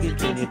you dig it?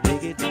 Can you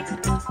dig it?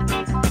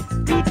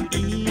 Good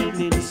evening.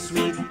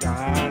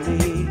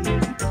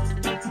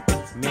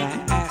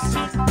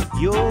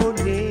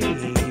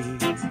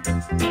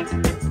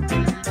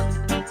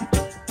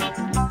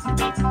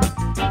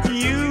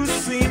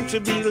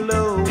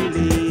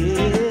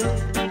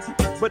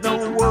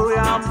 worry,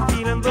 I'm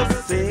feeling the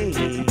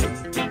same.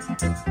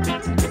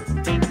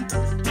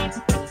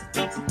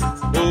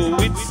 Oh,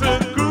 it's a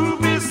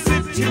groovy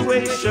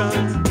situation,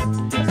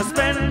 a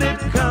splendid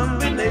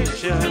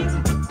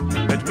combination,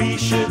 that we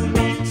should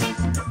meet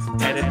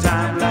at a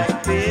time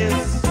like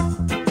this.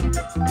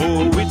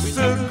 Oh, it's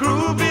a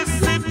groovy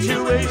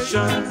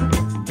situation,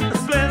 a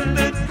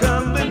splendid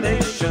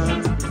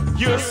combination.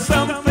 You're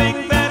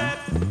something that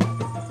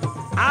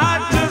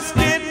I just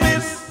can't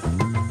miss.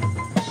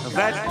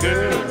 That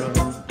girl,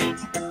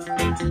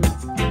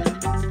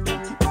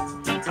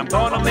 I'm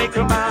gonna make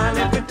her mine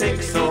if it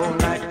takes all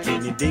night.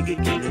 Can you dig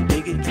it? Can you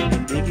dig it? Can you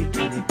dig it?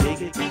 Can you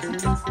dig it?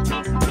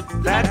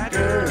 That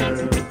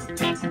girl,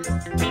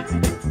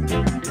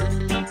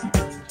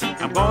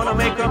 I'm gonna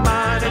make her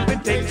mine if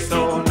it takes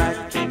all night.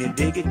 Can you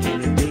dig it?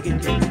 Can you dig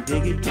it? Can you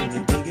dig it? Can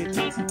you dig it?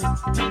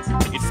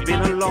 It's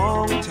been a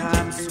long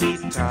time,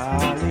 sweet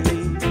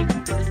darling,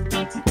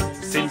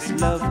 since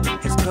love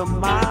has come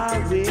my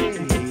way.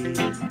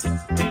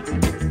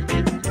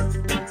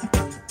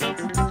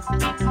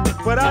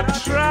 But I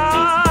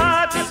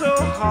tried so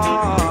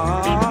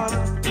hard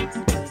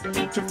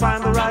to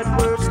find the right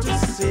words to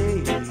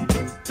say.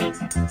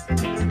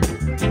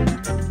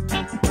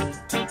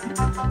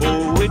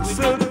 Oh, it's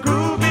a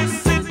groovy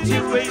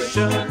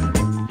situation,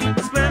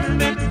 a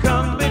splendid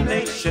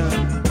combination,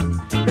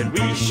 that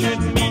we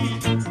should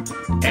meet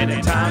at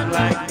a time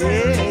like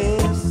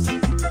this.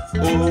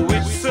 Oh,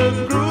 it's a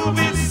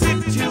groovy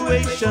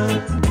situation,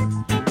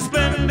 a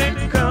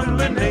splendid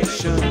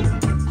combination.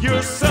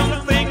 You're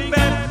something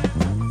that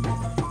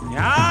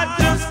I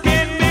just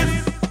can't miss.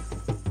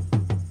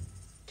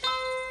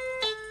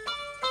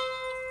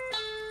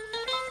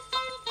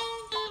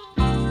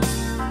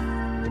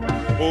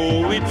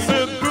 Oh, it's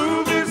a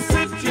groovy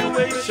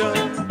situation,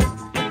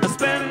 a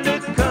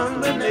splendid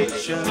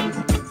combination,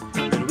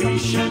 and we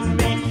should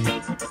meet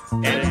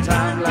at a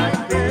time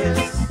like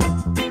this.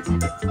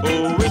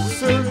 Oh,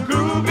 it's a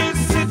groovy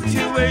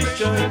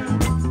situation,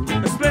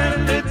 a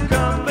splendid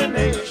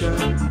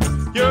combination.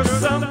 You're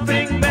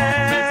something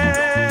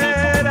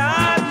that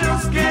I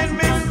just can't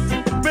miss.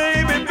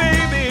 Baby,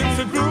 baby, it's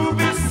a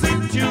groovy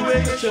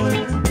situation,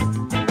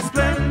 a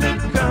splendid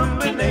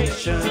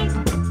combination,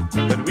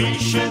 but we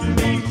should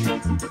meet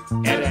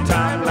at a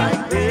time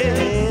like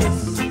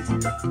this.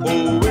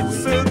 Oh,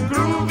 it's a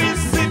groovy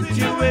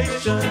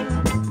situation,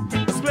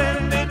 a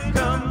splendid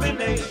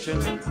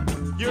combination.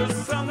 You're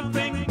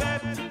something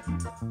that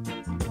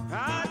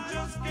I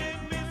just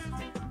can't miss.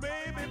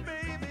 Baby,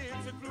 baby,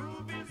 it's a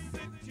groovy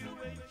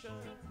situation,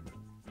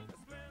 a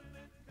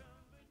splendid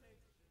combination.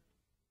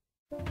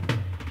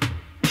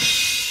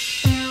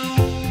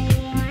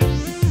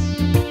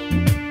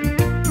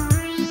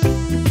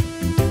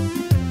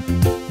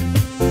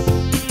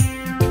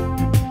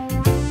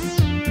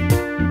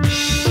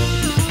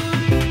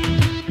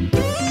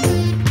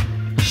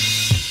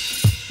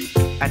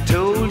 I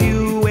told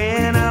you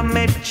when I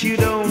met you,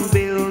 don't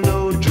build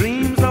no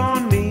dreams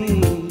on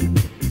me,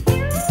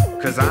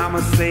 'cause I'm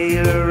a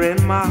sailor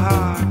in my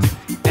heart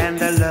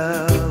and I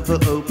love the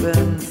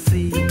open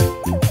sea.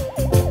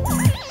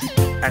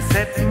 I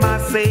set my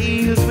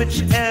sails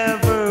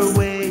whichever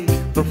way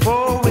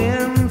before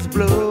winds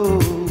blow.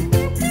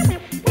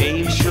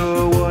 Ain't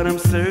sure what I'm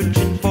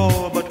searching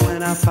for, but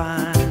when I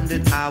find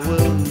it I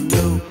will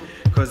know,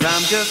 'cause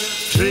I'm just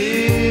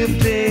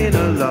drifting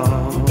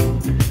along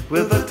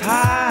with the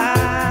tide.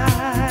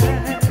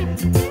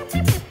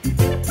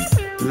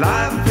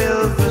 Life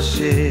fills the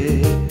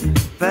ship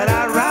that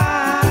I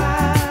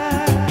ride.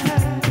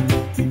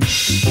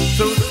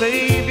 So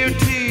save your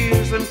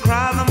tears and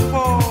cry them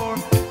for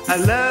I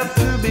love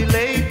to be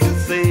late to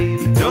say,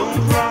 don't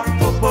rock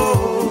the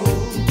boat,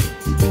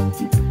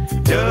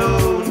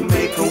 don't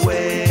make a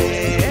way.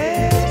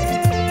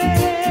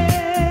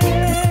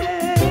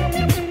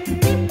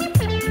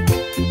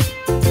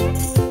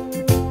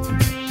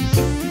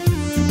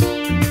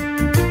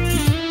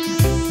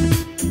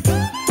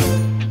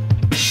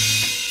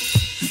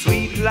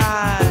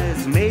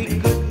 Lies make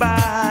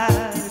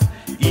goodbyes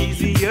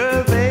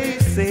easier, they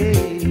say,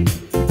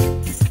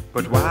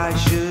 but why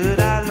should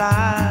I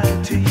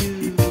lie to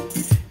you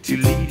to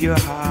lead your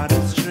heart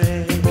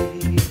astray?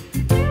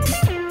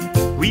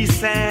 We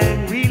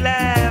sang, we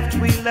laughed,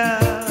 we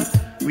loved,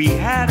 we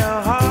had a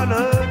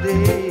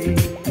holiday,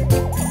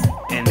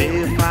 and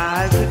if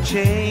I could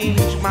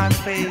change my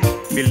fate,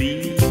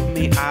 believe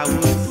me I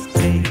would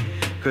stay,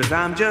 'cause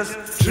I'm just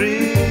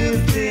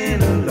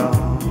drifting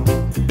along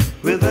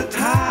with the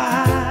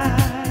tide.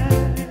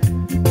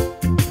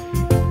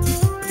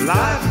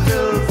 Life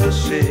fills the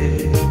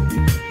ship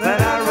that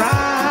I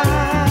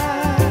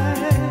ride.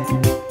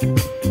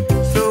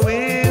 So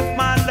if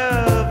my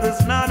love is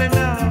not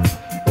enough,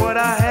 what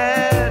I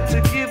had to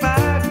give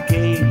I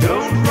gave.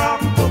 Don't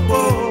rock the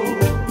boat,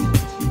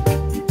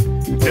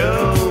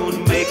 don't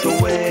make a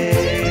way.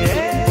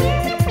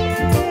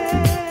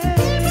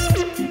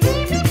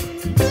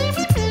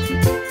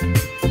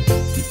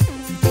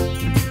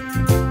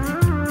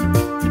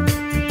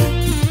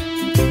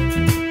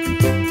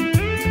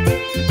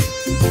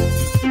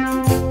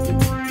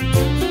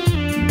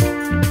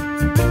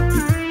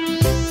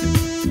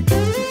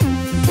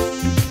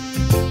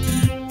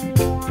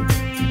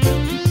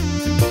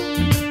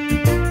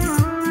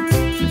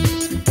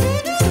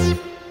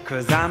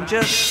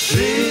 just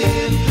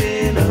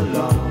drifting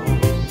along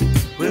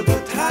with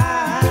the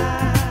tide.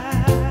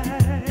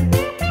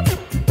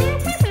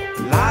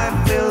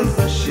 Life fills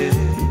the ship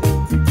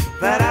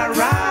that I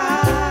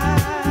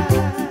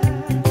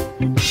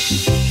ride.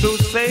 So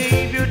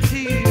save your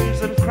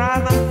tears and cry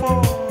them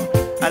for.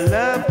 I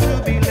love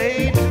to be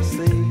laid to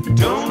sleep.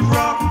 Don't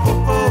rock the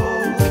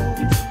boat.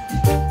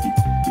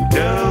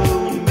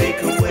 Don't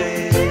make a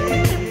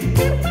wave.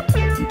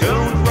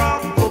 Don't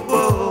rock the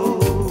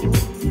boat.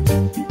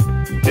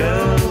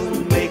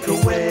 Don't make a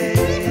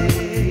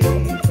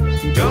wave.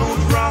 Don't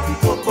rock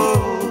the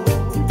boat.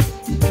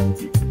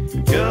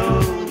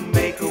 Don't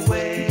make a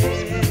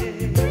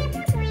wave.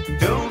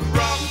 Don't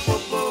rock the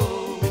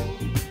boat.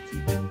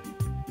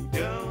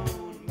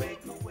 Don't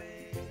make a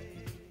wave.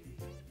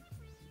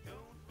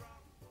 Don't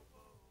rock the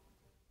boat.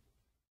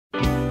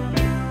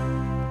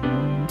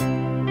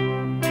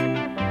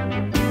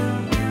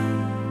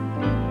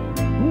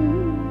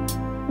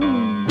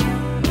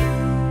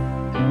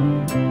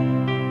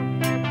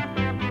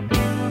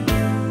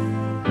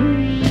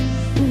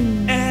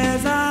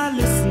 As I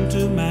listen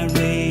to my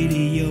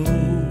radio,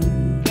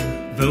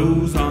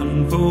 those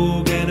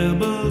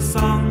unforgettable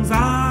songs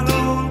I'll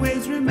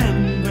always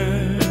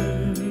remember.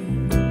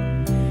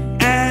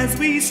 As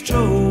we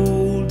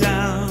stroll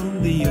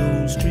down the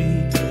old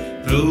street,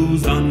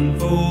 those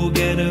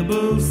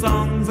unforgettable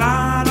songs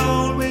I'll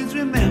always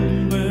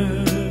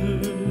remember.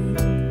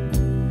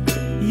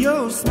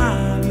 Your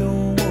smile,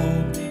 your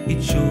walk,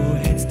 it's your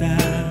head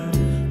style.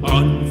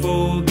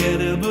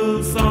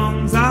 Unforgettable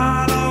songs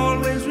I'll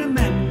always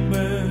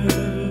remember.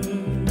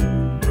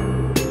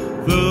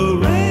 The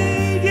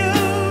radio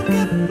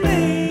kept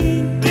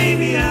playing,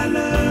 baby I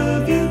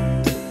love you,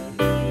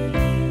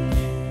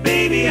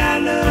 baby I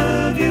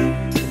love you.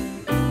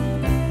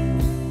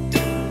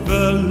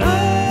 The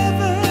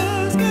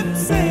lovers kept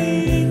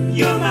saying,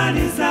 you're my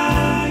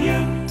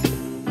desire,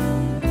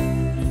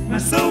 my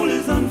soul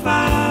is on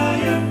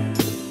fire.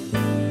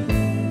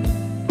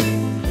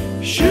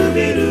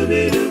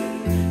 Shooby-dooby-doo,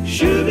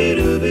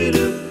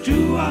 shooby-dooby-doo,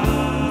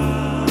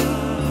 doo-ah.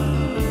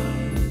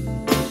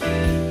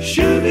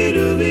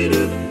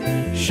 Shooby-dooby-doo,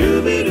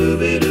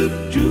 shooby-dooby-doo,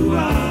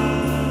 doo-ah.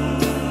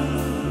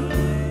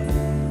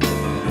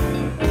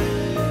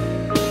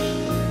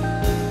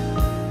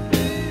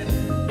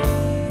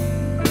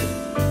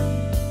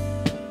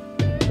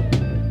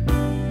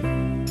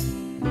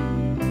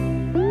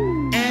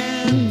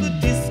 And the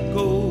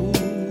disco,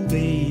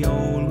 they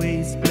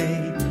always play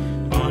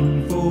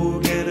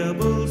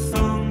unforgettable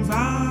songs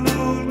I'll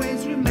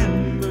always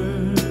remember.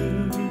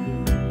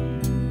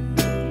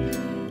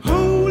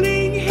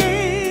 Holding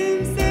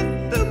hands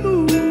at the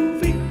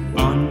movie,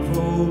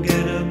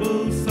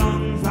 unforgettable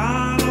songs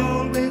I'll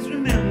always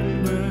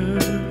remember.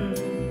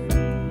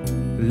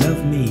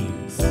 Love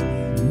means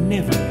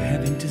never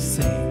having to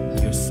say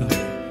you're sorry.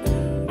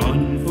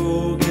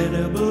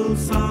 Unforgettable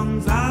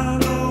songs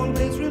I'll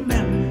always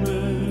remember.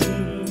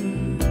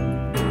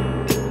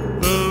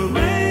 The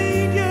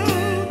radio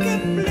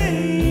kept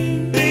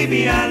playing,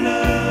 baby I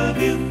love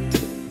you,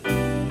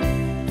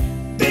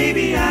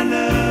 baby I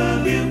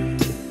love you.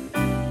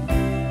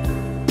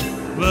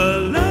 The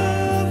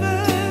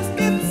lovers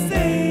kept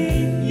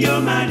saying,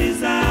 you're my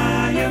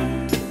desire,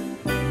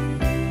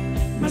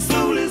 my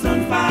soul is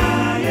on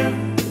fire.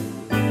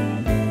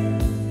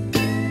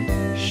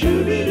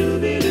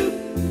 Shooby-dooby-doo,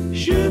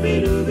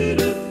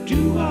 shooby-dooby-doo,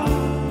 doo-ah.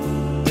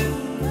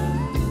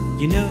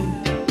 You know,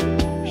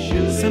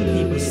 some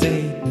people say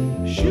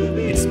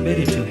it's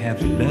better to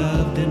have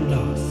loved and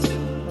lost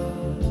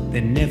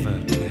than never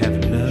to have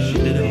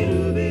loved at all.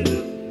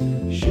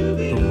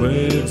 The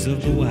words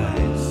of the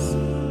wise.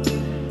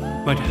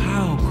 But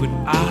how could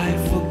I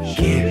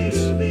forget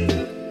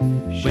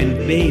when,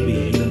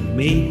 baby, you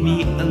made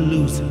me a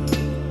loser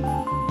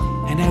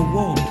and I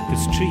walked the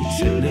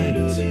streets at night?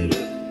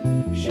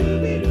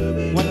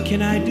 What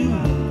can I do?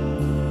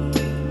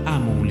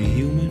 I'm only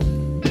human.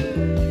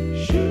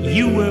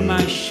 You were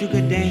my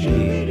sugar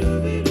dandy,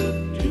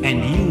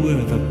 and you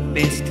were the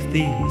best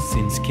thing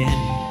since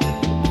candy.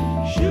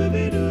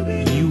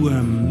 You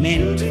were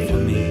meant for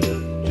me,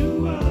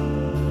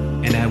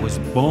 and I was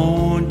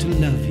born to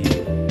love you.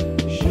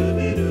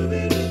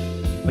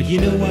 But you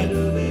know what?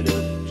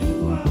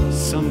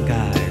 Some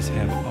guys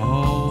have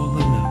all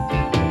the love.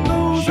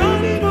 Those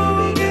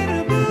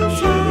unforgettable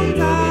songs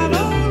I'll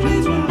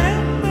always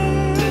remember.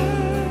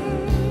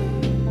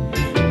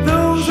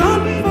 Those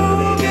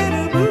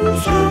unforgettable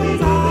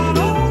songs I'll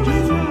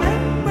always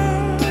remember.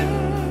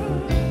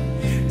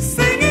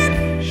 Sing it,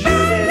 la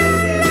la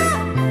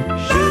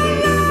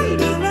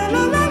la, la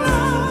la la la.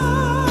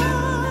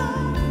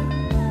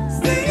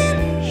 Sing it,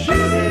 la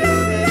la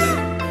la,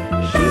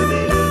 la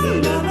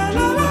la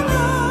la la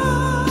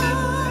la.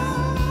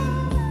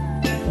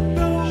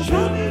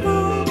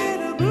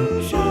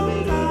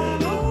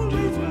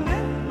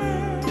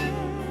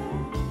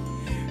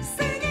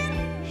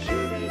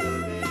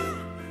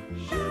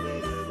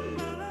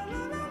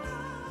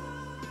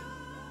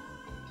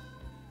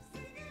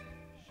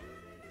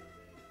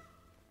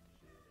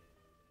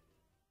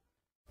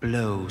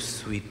 blow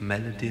sweet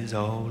melodies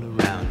all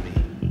around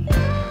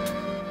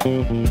me.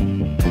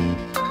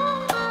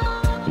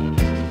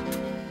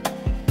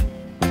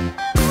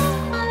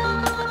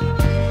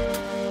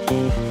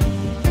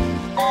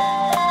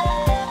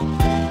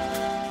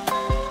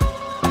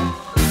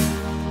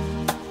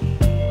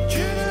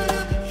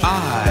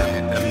 I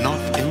am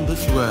not in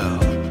this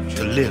world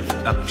to live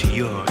up to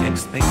your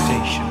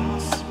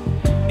expectations,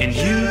 and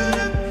you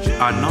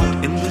are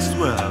not in this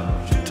world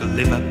to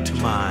live up to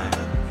mine.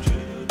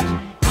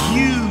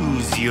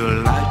 Use your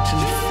light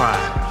and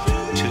fire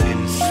to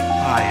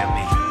inspire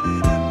me.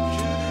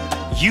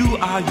 You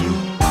are you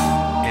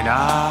and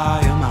I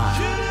am I.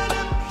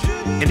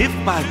 And if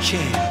by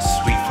chance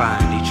we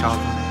find each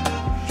other,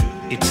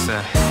 it's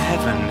a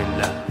heavenly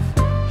love.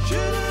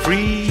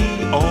 Free,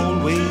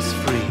 always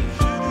free.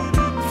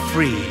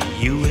 Free,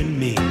 you and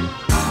me.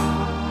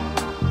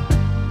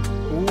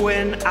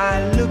 When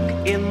I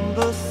look in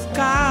the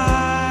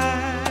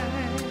sky,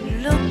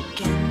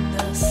 Look in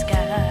the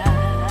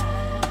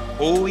sky.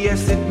 oh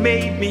yes, it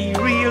made me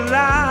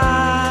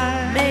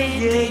realize,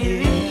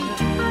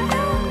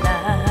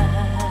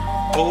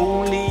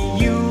 only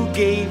you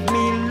gave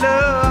me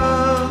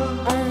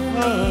love.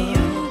 Only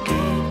you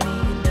gave me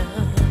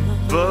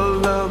love. The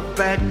love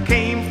that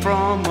came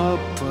from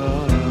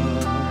above.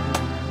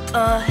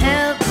 A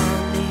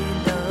heavenly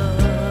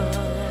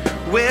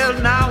love. Well,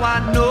 now I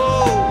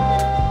know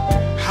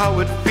how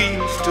it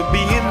feels to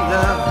be in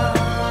love.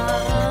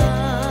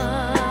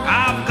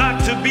 I've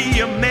got to be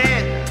a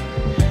man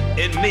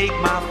and make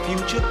my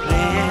future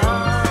plans.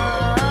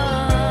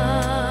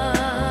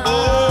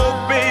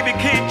 Oh, baby,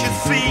 can't you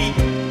see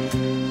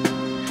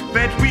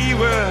that we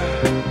were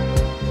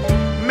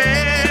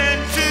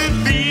meant to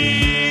be?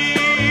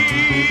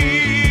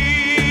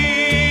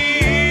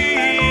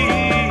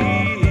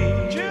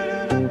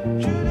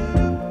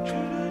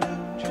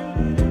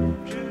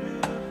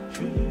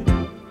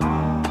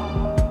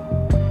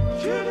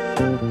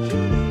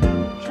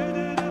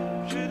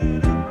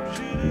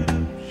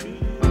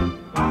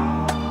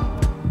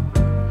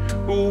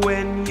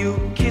 When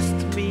you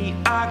kissed me,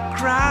 I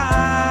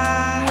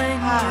cried.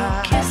 When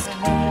you kissed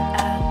me,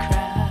 I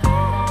cried.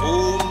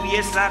 Oh,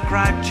 yes, I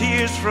cried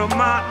tears from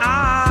my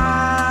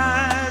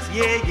eyes.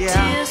 Yeah,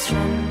 yeah. Tears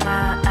from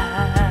my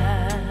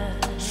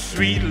eyes.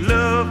 Sweet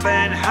love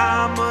and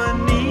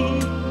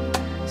harmony.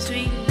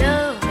 Sweet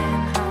love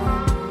and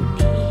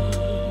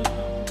harmony.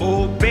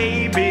 Oh,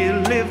 baby,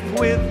 live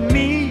with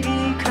me.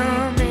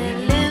 Come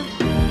and live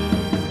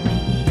with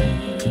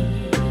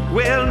me.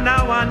 Well,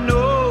 now I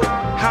know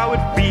how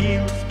it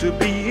feels to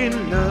be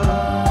in love.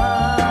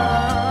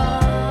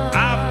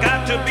 I've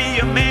got to be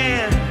a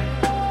man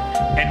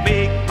and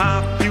make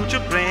my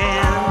future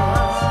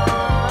plans.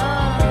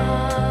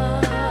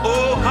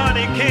 Oh,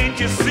 honey, can't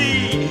you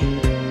see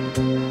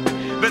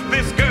that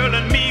this girl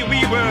and me,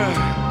 we were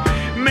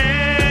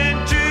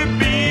meant to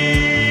be?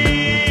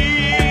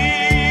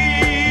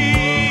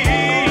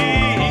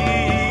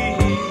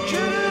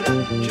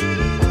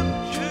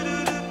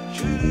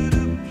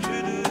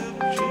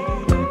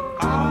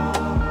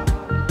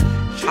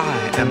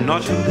 I am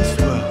not in this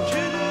world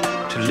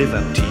to live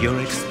up to your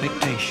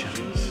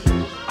expectations,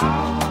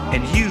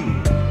 and you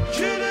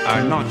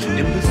are not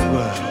in this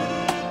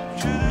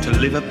world to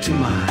live up to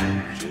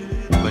mine.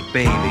 But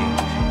baby,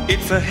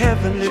 it's a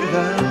heavenly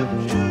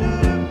love,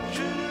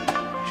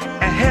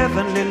 a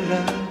heavenly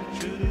love,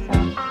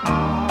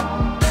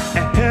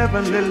 a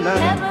heavenly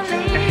love,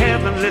 a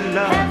heavenly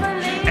love,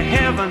 a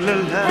heavenly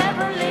love,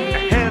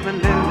 a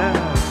heavenly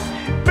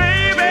love.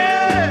 Baby,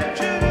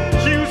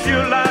 use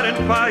your light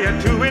and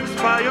fire to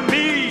inspire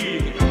me.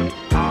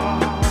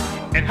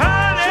 And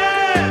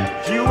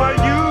honey, you are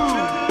you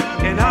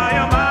and I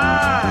am I.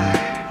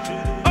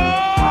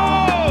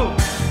 Oh,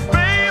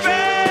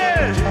 baby,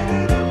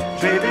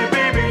 baby,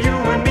 baby, you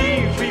and me,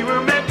 we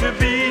were meant to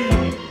be.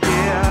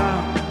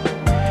 Yeah,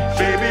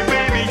 baby,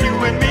 baby, you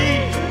and me,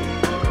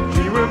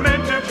 we were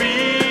meant to be.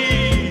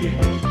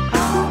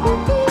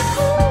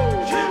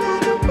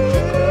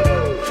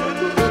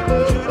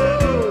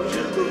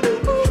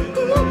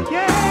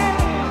 Yeah.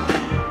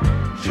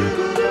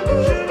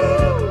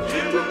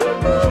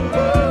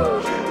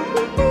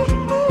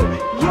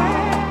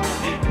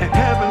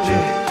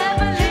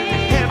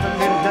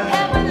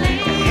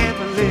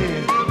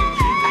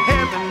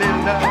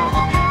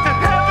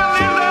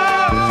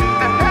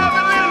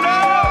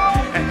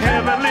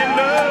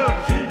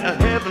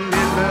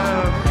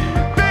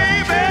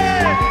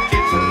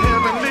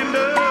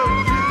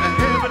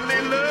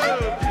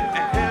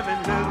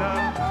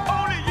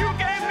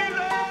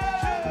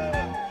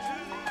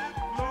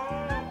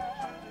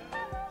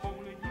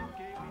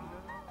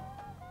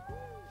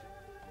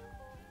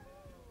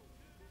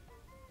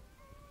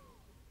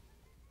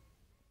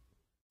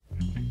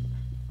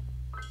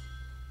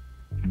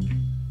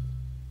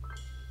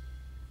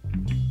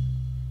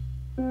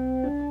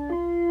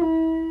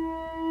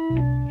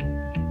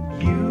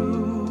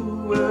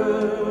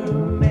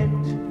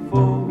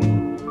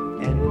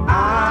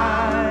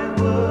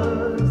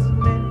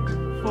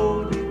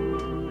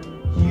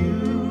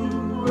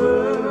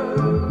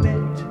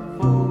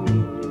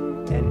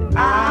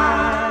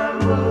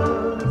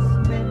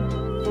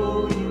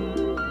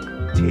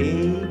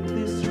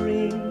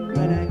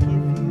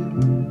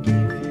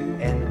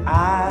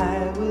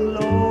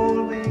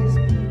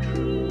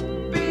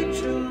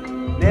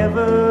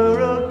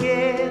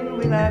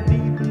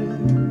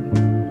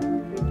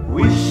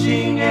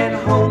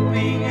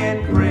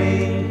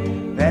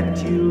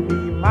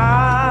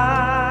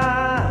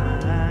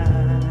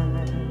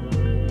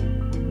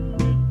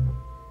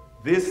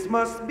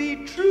 must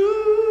be true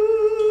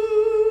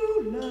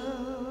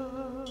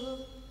love.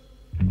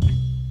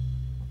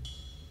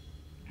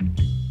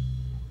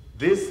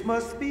 This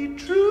must be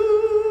true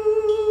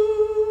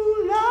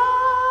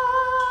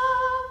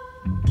love.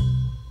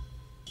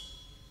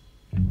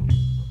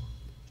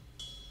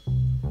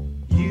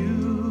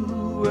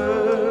 You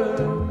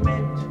were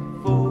meant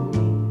for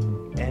me,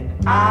 and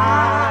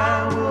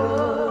I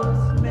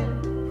was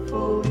meant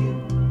for you.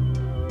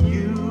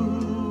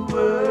 You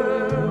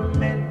were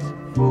meant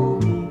for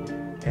me,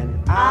 and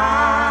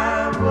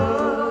I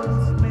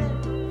was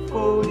meant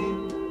for you.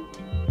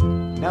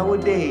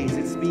 Nowadays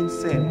it's been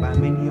said by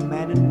many a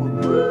man and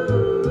woman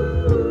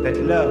that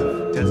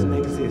love doesn't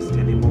exist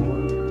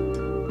anymore.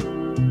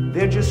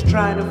 They're just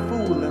trying to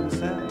fool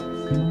themselves.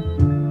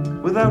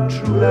 Without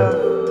true love,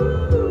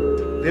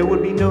 there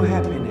would be no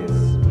happiness,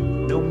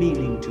 no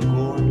meaning to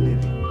go on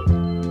living.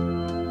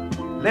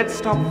 Let's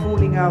stop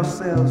fooling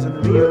ourselves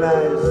and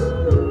realize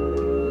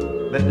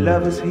that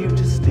love is here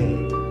to stay.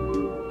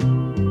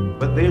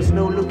 But there's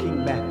no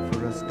looking back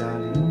for us,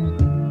 darling,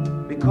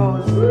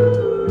 because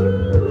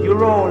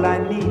you're all I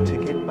need to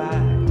get by.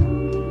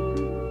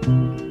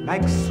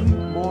 Like sweet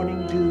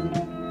morning dew,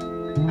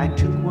 I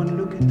took one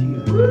look at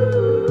you,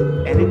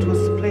 and it was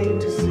plain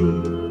to see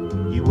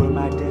you were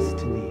my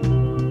destiny.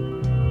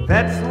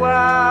 That's why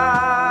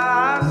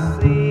I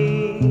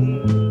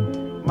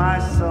sing my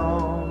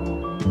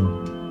song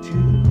to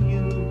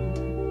you.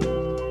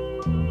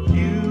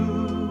 You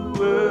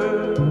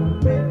were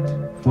meant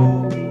for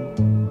me,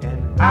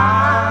 and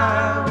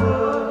I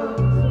was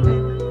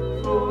meant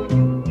for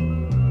you.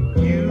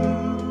 You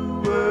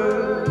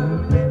were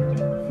meant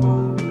for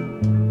me,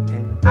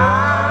 and I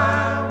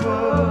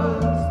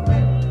was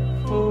meant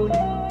for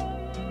you.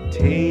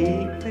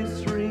 Take this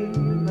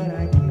ring that I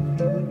give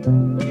you,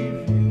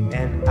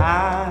 and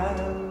I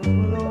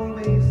will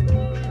always be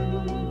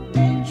true.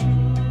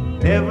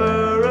 Never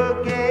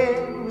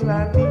again will I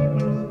be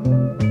blue,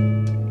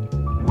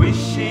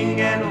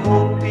 wishing and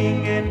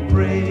hoping and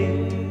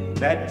praying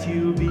that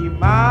you'll be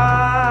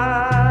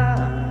mine.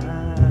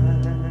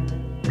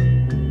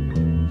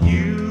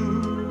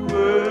 You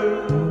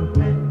were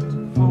meant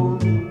for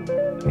me,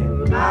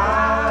 and I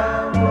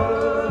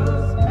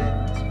was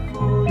meant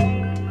for you.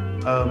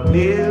 A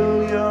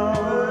million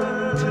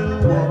to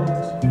one,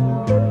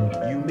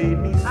 you made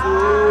me so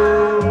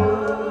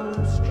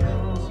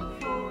strong.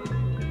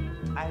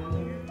 I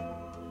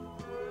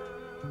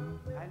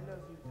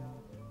love you,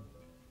 darling.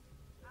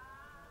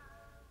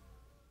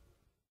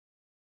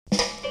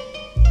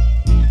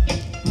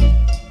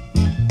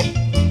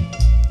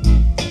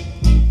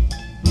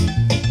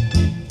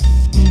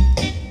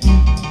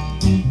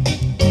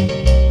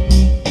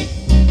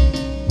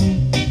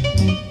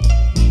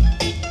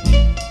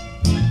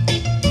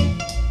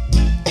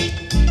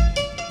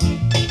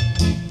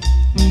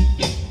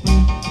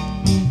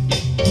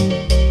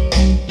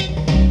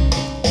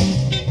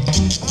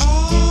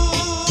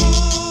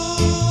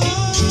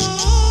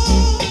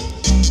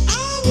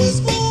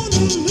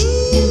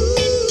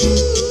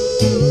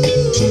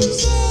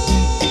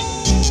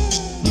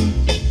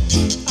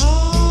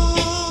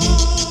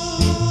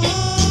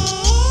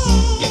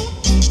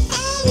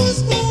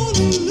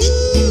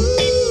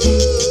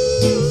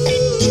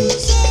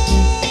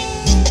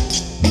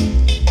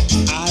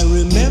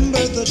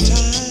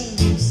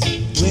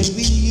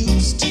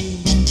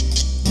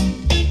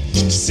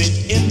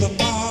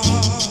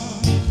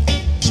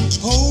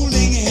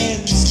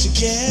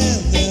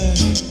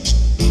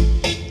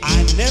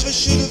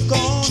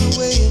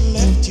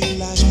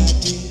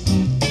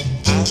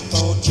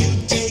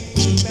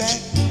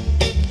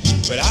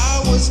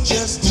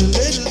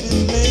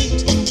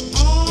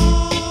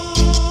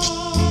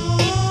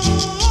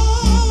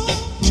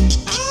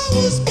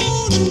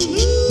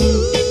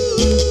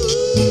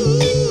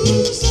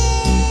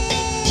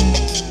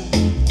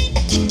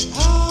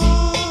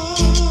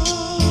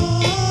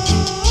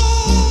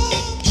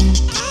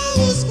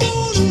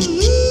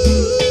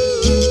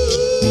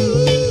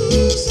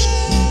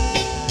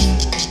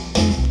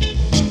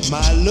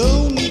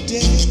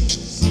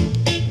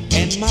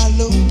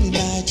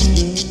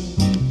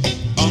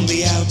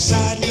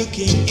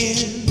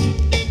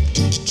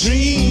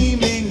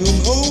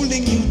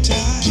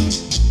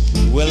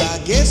 Well, I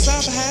guess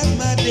I've had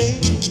my day.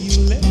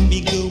 You